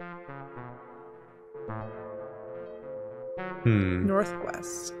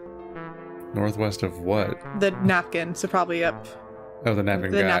 Northwest. Northwest of what? The napkin, so probably up. Oh, the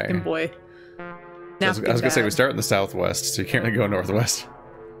napkin guy. The napkin boy. I was gonna say, we start in the southwest, so you can't really go northwest.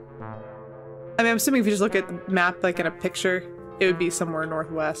 I mean, I'm assuming if you just look at the map, like in a picture, it would be somewhere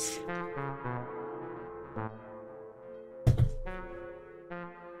northwest.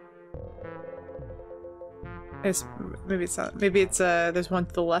 Maybe it's not. Maybe it's there's one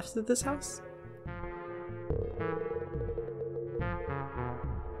to the left of this house.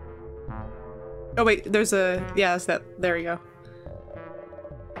 Oh wait, there's a that's that. There we go.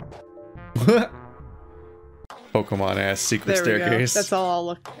 Pokemon ass secret There we go. staircase. That's all I'll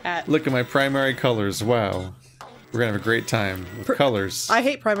look at. Look at my primary colors. Wow. We're gonna have a great time with colors. I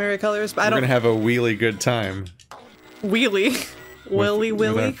hate primary colors, but I We're don't. gonna have a wheelie good time. Wheelie. Willy with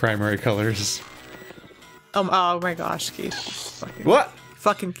our Willy. primary colors. Oh my gosh, Keith. Fucking, What?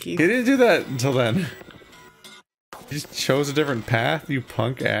 Fucking Keith. He didn't do that until then. You just chose a different path, you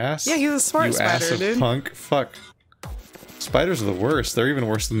punk ass. Yeah, he's a smart you spider, ass of dude. punk. Fuck. Spiders are the worst. They're even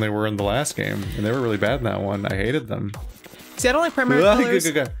worse than they were in the last game. And they were really bad in that one. I hated them. See, I don't like primary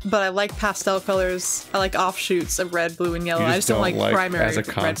colors, Go. but I like pastel colors. I like offshoots of red, blue, and yellow. You I just don't like primary as a red,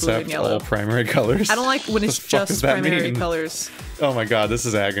 blue, concept, and yellow. all primary colors. I don't like when it's What the fuck does just that primary mean? colors. Oh my god, this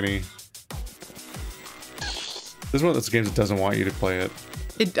is agony. This is one of those games that doesn't want you to play it.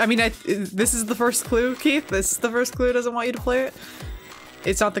 This is the first clue, Keith. This is the first clue. It doesn't want you to play it.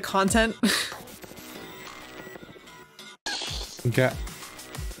 It's not the content. Okay.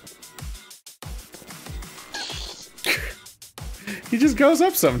 He just goes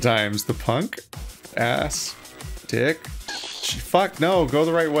up sometimes. The punk ass dick. Fuck no, go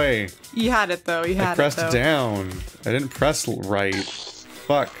the right way. You had it though. You had I pressed it though. down. I didn't press right.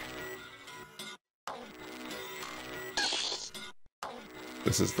 Fuck.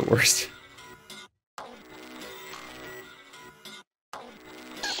 This is the worst.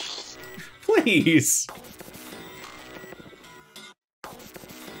 Please.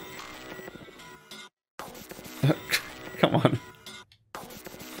 Come on.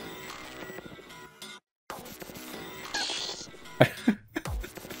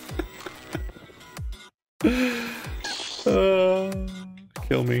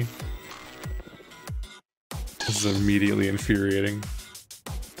 Kill me. This is immediately infuriating.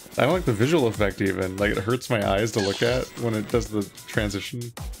 I don't like the visual effect even. Like, it hurts my eyes to look at when it does the transition.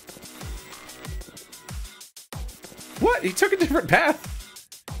 What? He took a different path!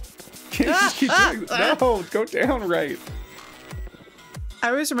 Can't you just keep doing that? No, go down right. I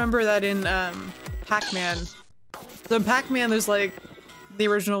always remember that in Pac-Man. So in Pac-Man, there's like the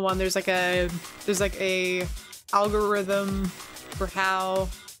original one. There's like a algorithm for how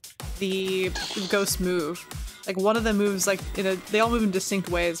the ghosts move. Like one of them moves like they all move in distinct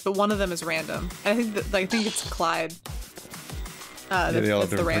ways, but one of them is random. And I think it's Clyde. Yeah, they all have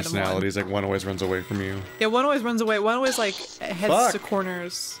that's the different random one. personalities. Like, one always runs away from you. Yeah, one always runs away. One always like heads to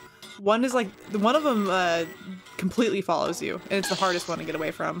corners. One is like one of them completely follows you, and it's the hardest one to get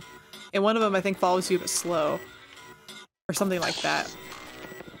away from. And one of them I think follows you but slow, or something like that.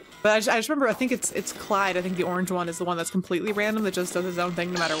 But I just remember I think it's Clyde. I think the orange one is the one that's completely random that just does his own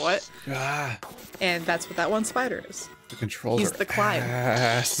thing no matter what. Ah, And that's what that one spider is. the controls He's are the Clyde.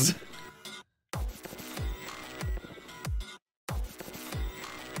 ass.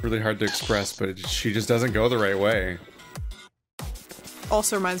 Really hard to express, but she just doesn't go the right way.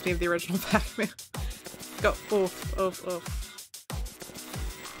 Also reminds me of the original Pac-Man. Go. Oof, oof, oof.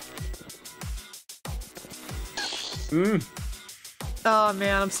 Oh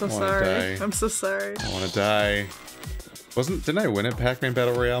man, I'm so sorry. Die. I'm so sorry. I want to die. Didn't I win at Pac-Man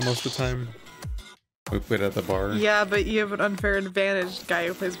Battle Royale most of the time? We played at the bar. Yeah, but you have an unfair advantage, guy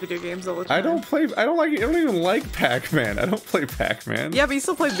who plays video games all the time. I don't even like Pac-Man. I don't play Pac-Man. Yeah, but you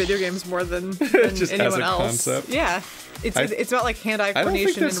still play video games more than Just anyone as a else. concept. Yeah, it's about like hand-eye I don't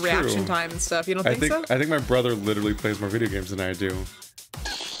think coordination and that's reaction true. time and stuff. You don't think so? I think my brother literally plays more video games than I do.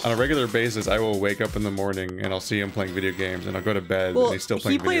 On a regular basis, I will wake up in the morning and I'll see him playing video games, and I'll go to bed and he's still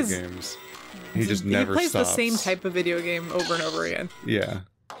playing video games. He just never plays stops. the same type of video game over and over again. Yeah.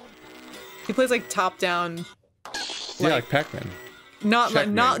 He plays like top-down. Yeah, like Pac-Man. Not like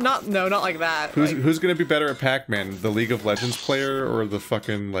not like that. Who's gonna be better at Pac-Man? The League of Legends player or the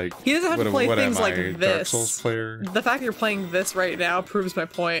fucking like? He doesn't have to play things like Dark this. Souls player. The fact that you're playing this right now proves my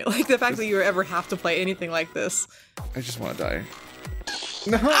point. Like the fact that you ever have to play anything like this. I just want to die.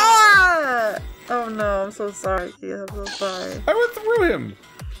 No! Ah! Oh no, I'm so sorry, Keith. I'm so sorry. I went through him.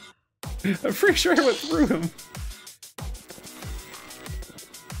 I'm pretty sure I went through him.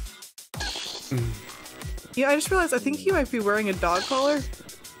 Yeah, I just realized I think he might be wearing a dog collar.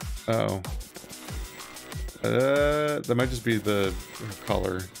 Oh. That might just be her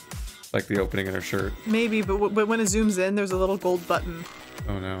collar, like the opening in her shirt. Maybe, but when it zooms in, there's a little gold button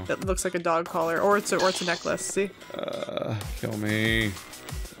Oh no. that looks like a dog collar, or it's a necklace. See, Kill me.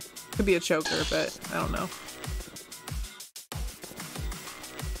 could be a choker, but I don't know.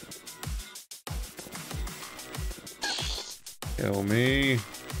 Kill me.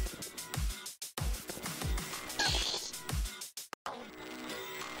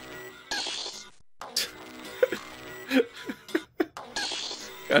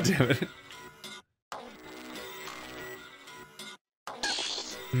 God damn it.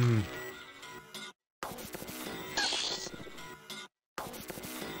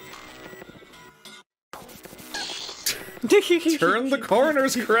 Turn the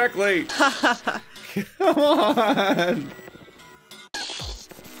corners correctly. Come on.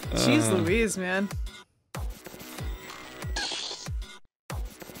 Jeez Louise, man.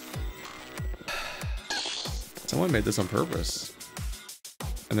 Someone made this on purpose.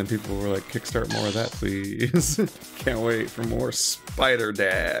 And then people were like, kickstart more of that, please. Can't wait for more Spider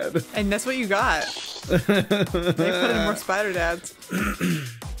Dad. And that's what you got. They put in more Spider Dads.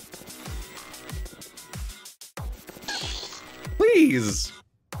 Please.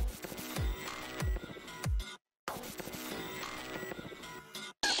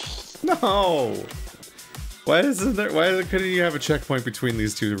 No. Why couldn't you have a checkpoint between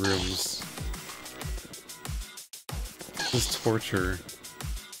these two rooms? This is torture.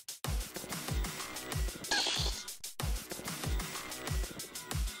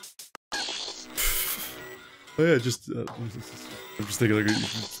 Oh yeah, I'm just thinking like you're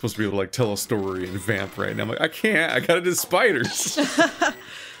supposed to be able to like tell a story and vamp right now. I'm like, I can't. I gotta do spiders.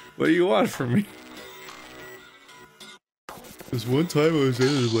 What do you want from me? This one time I was in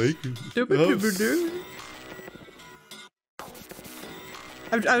the lake.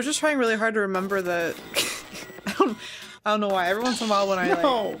 I was just trying really hard to remember the. I don't know why. Every once in a while when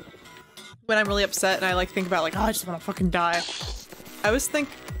when I'm really upset and I like think about like, oh, I just want to fucking die. I always think,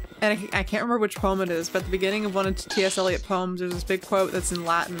 and I can't remember which poem it is, but at the beginning of one of T.S. Eliot poems, there's this big quote that's in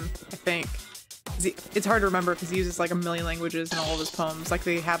Latin, I think. It's hard to remember because he uses like a million languages in all of his poems. Like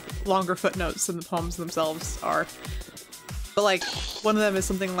they have longer footnotes than the poems themselves are. But like, one of them is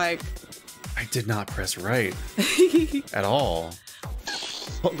something like... I did not press right. At all.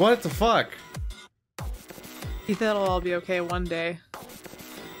 What the fuck? You think it'll all be okay one day.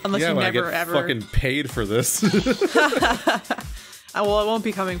 Unless yeah, you when never I get ever... fucking paid for this. Well, it won't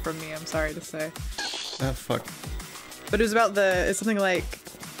be coming from me, I'm sorry to say. Ah, fuck. But it was about it's something like...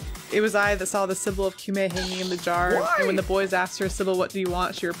 It was I that saw the Sybil of Yume hanging in the jar. Why? And when the boys asked her, Sybil, what do you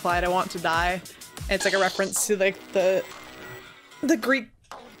want? She replied, I want to die. And it's like a reference to like the Greek,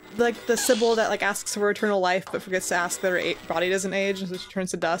 like the Sybil that like asks for eternal life but forgets to ask that her body doesn't age, and so she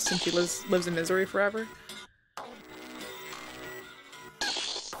turns to dust and she lives in misery forever.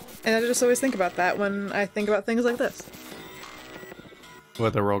 And I just always think about that when I think about things like this.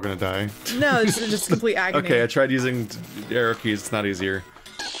 What, that we're all gonna die? No, it's just complete agony. Okay, I tried using arrow keys, it's not easier.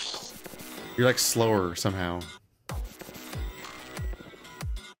 You're like slower somehow.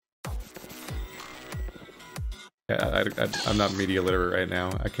 Yeah, I'm not media literate right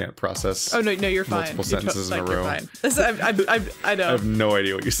now. I can't process. Oh no, you're fine. Multiple sentences in a row. You're fine. I know. I have no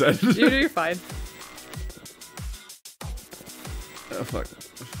idea what you said. You're fine. Oh fuck.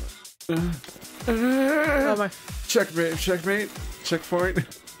 Oh my. Checkmate, checkmate, checkpoint.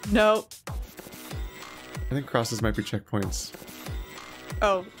 No. I think crosses might be checkpoints.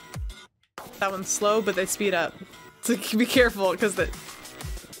 Oh. That one's slow, but they speed up. So be careful, because the...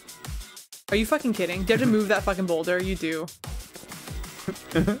 Are you fucking kidding? Do you have to move that fucking boulder? You do.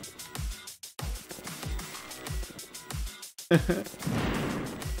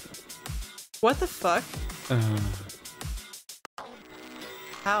 What the fuck?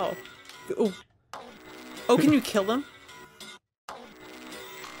 How? Oh. Oh, can you kill them?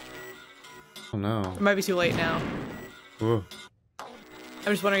 Oh no. It might be too late now. Whoa.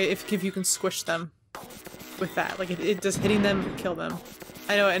 I'm just wondering if you can squish them with that. Like, it does hitting them kill them.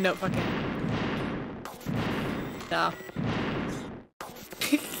 I know, fucking... Nah.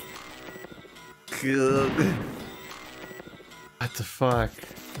 What the fuck?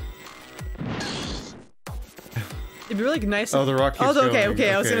 It'd be really nice. Oh, the rock keeps going. Okay.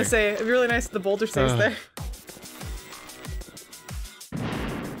 Okay. I was gonna say, it'd be really nice if the boulder stays there.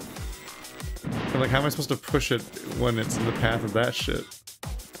 I'm like, how am I supposed to push it when it's in the path of that shit?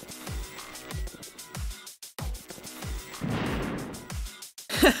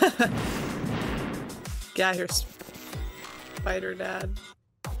 Get out of here, Spider Dad.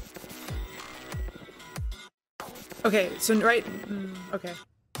 Okay, so right... okay.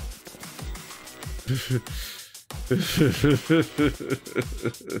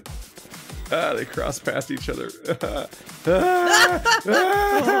 They cross past each other.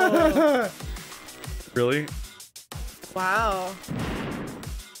 Oh. Really? Wow.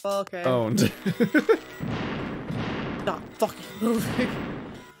 Well, okay. Owned. Stop fucking moving.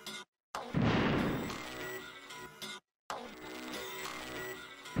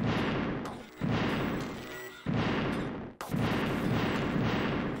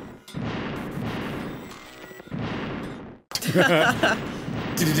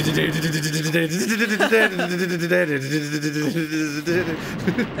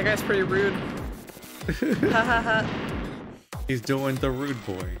 That guy's pretty rude. Ha ha ha. He's doing the rude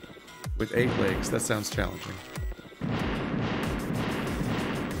boy with 8 legs. That sounds challenging.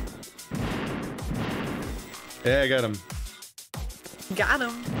 Yeah, I got him. Got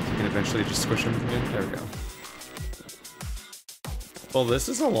him. You can eventually just squish him again. There we go. Well, this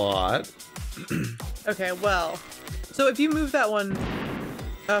is a lot. Okay, well. So if you move that one...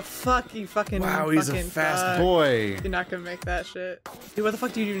 fuck, you fucking... Wow, he's a fast boy. You're not gonna make that shit. Dude, what the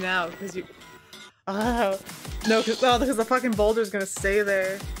fuck do you do now? Because you... Oh. No, because the fucking boulder's gonna stay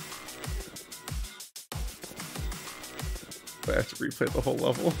there. I have to replay the whole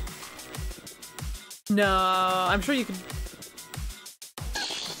level. No, I'm sure you could... I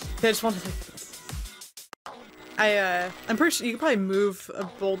just wanted to... I'm pretty sure you could probably move a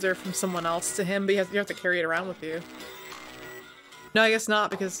boulder from someone else to him, but you have to carry it around with you. No, I guess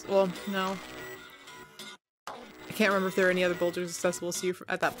not, because, well, no. I can't remember if there are any other boulders accessible to you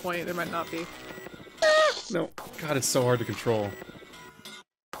at that point. There might not be. No. God, it's so hard to control.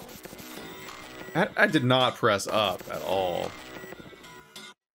 I did not press up at all.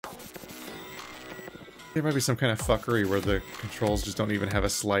 There might be some kind of fuckery where the controls just don't even have a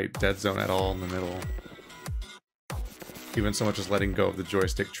slight dead zone at all in the middle. Even so much as letting go of the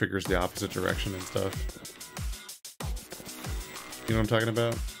joystick triggers the opposite direction and stuff. You know what I'm talking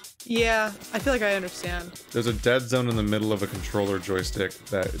about? Yeah, I feel like I understand. There's a dead zone in the middle of a controller joystick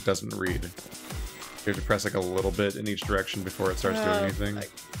that it doesn't read. You have to press like a little bit in each direction before it starts doing anything.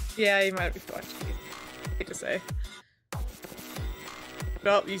 Like, yeah, you might be fucked. I hate to say.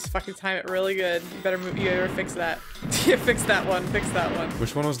 Well, you fucking time it really good. You better move. You better fix that. Yeah, fix that one. Fix that one.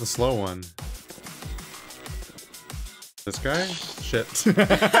 Which one was the slow one? This guy? Shit.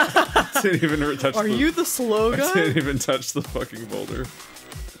 Didn't even touch. Are you the slow guy? I didn't even touch the fucking boulder.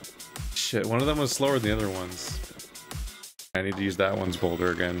 Shit, one of them was slower than the other ones. I need to use that one's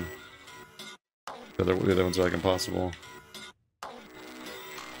boulder again. The other ones are like impossible.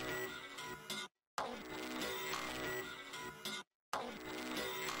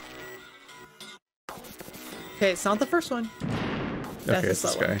 Okay, it's not the first one. Okay, it's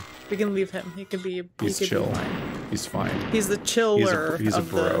this guy. We can leave him. He could be. He's chill. He's fine. He's the chiller. He's a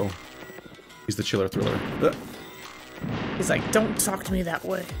bro. He's the chiller thriller. He's like, don't talk to me that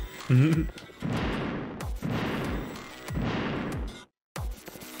way.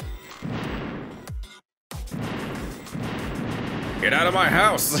 Get out of my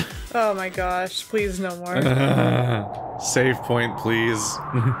house! Oh my gosh, please no more. Save point, please.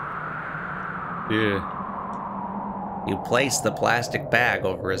 Yeah. You place the plastic bag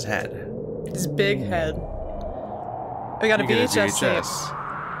over his head. His big head. We got a VHS tape.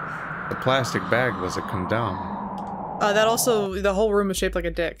 The plastic bag was a condom. That also, the whole room was shaped like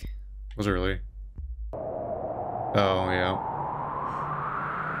a dick. Was it really? Oh, yeah.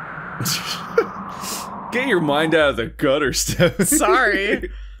 Get your mind out of the gutter, Steph. Sorry.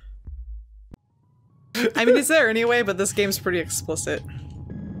 I mean, it's there anyway, but this game's pretty explicit.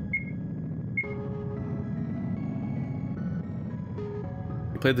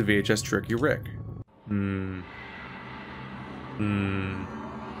 You played the VHS trick, you Rick.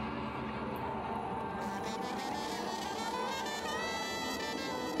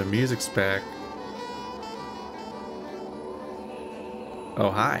 The music's back.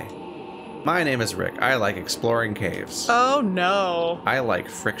 Oh, hi. My name is Rick. I like exploring caves. Oh no. I like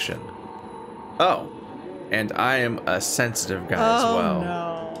friction. Oh, and I am a sensitive guy as well. Oh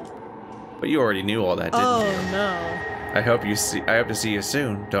no. But you already knew all that, didn't you? Oh no. I hope to see you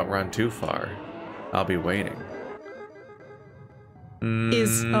soon. Don't run too far. I'll be waiting.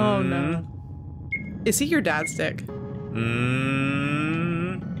 Oh no. Is he your dad's dick?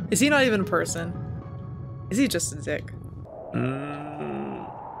 Is he not even a person? Is he just a dick?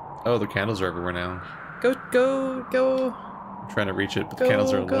 Oh, the candles are everywhere now. Go. I'm trying to reach it, but the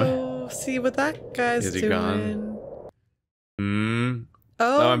candles are in the way. Go see what that guy's doing. Is he gone? Oh.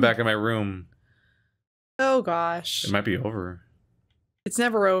 Now I'm back in my room. Oh gosh. It might be over. It's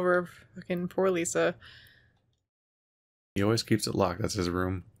never over. Fucking poor Lisa. He always keeps it locked. That's his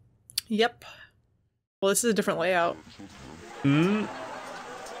room. Yep. Well, this is a different layout. Can't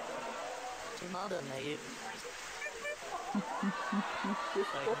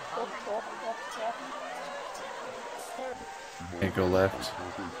go left.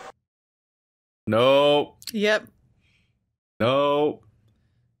 No. Yep. No.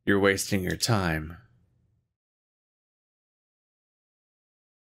 You're wasting your time.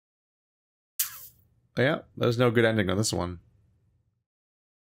 Yeah, there's no good ending on this one.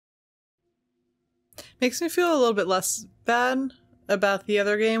 Makes me feel a little bit less bad. about the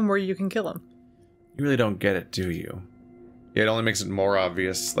other game where you can kill him. You really don't get it, do you? Yeah, it only makes it more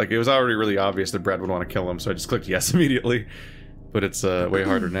obvious. Like, it was already really obvious that Brad would want to kill him, so I just clicked yes immediately. But it's way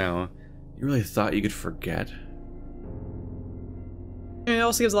harder now. You really thought you could forget? And it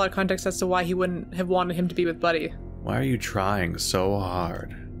also gives a lot of context as to why he wouldn't have wanted him to be with Buddy. Why are you trying so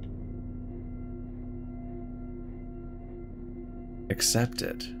hard? Accept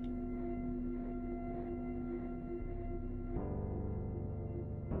it.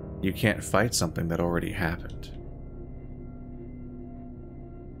 You can't fight something that already happened.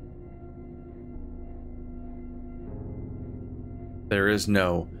 There is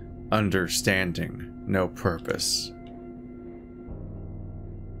no understanding, no purpose.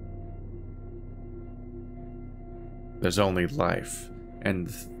 There's only life, and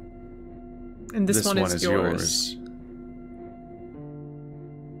this one is yours.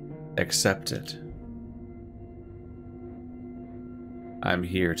 Accept it. I'm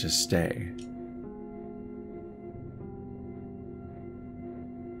here to stay.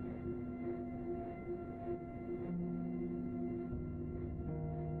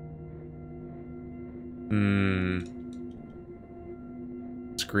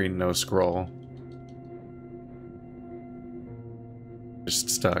 Screen no scroll. Just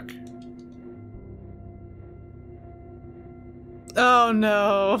stuck. Oh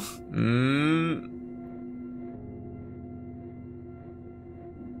no.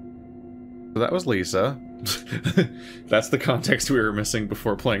 So that was Lisa. That's the context we were missing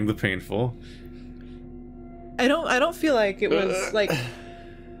before playing the painful. I don't feel like it was like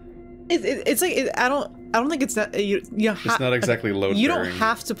it's like I don't think it's not it's not exactly load you bearing. don't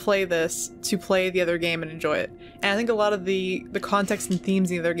have to play this to play the other game and enjoy it. And I think a lot of the context and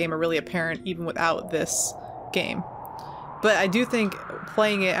themes in the other game are really apparent even without this game. But I do think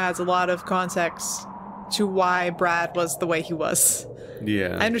playing it adds a lot of context to why Brad was the way he was.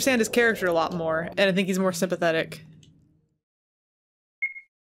 Yeah. I understand his character a lot more, and I think he's more sympathetic.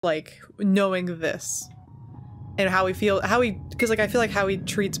 Like, knowing this. And how he because like I feel like how he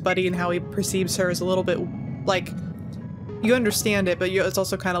treats Buddy and how he perceives her is a little bit, like, you understand it, but it's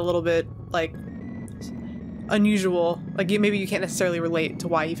also kind of a little bit, like, unusual. Like, maybe you can't necessarily relate to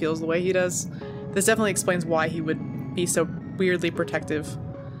why he feels the way he does. This definitely explains why he would be so weirdly protective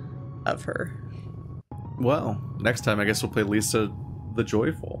of her. Well, next time I guess we'll play Lisa the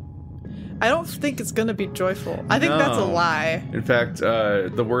Joyful. I don't think it's gonna be joyful. I think that's a lie. In fact,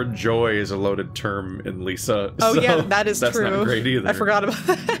 the word joy is a loaded term in Lisa. Oh so yeah, that is that's true. Not great either. I forgot about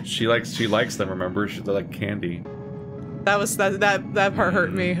that. She likes them. Remember, they're like candy. That part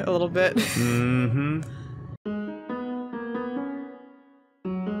hurt me a little bit. Mm-hmm.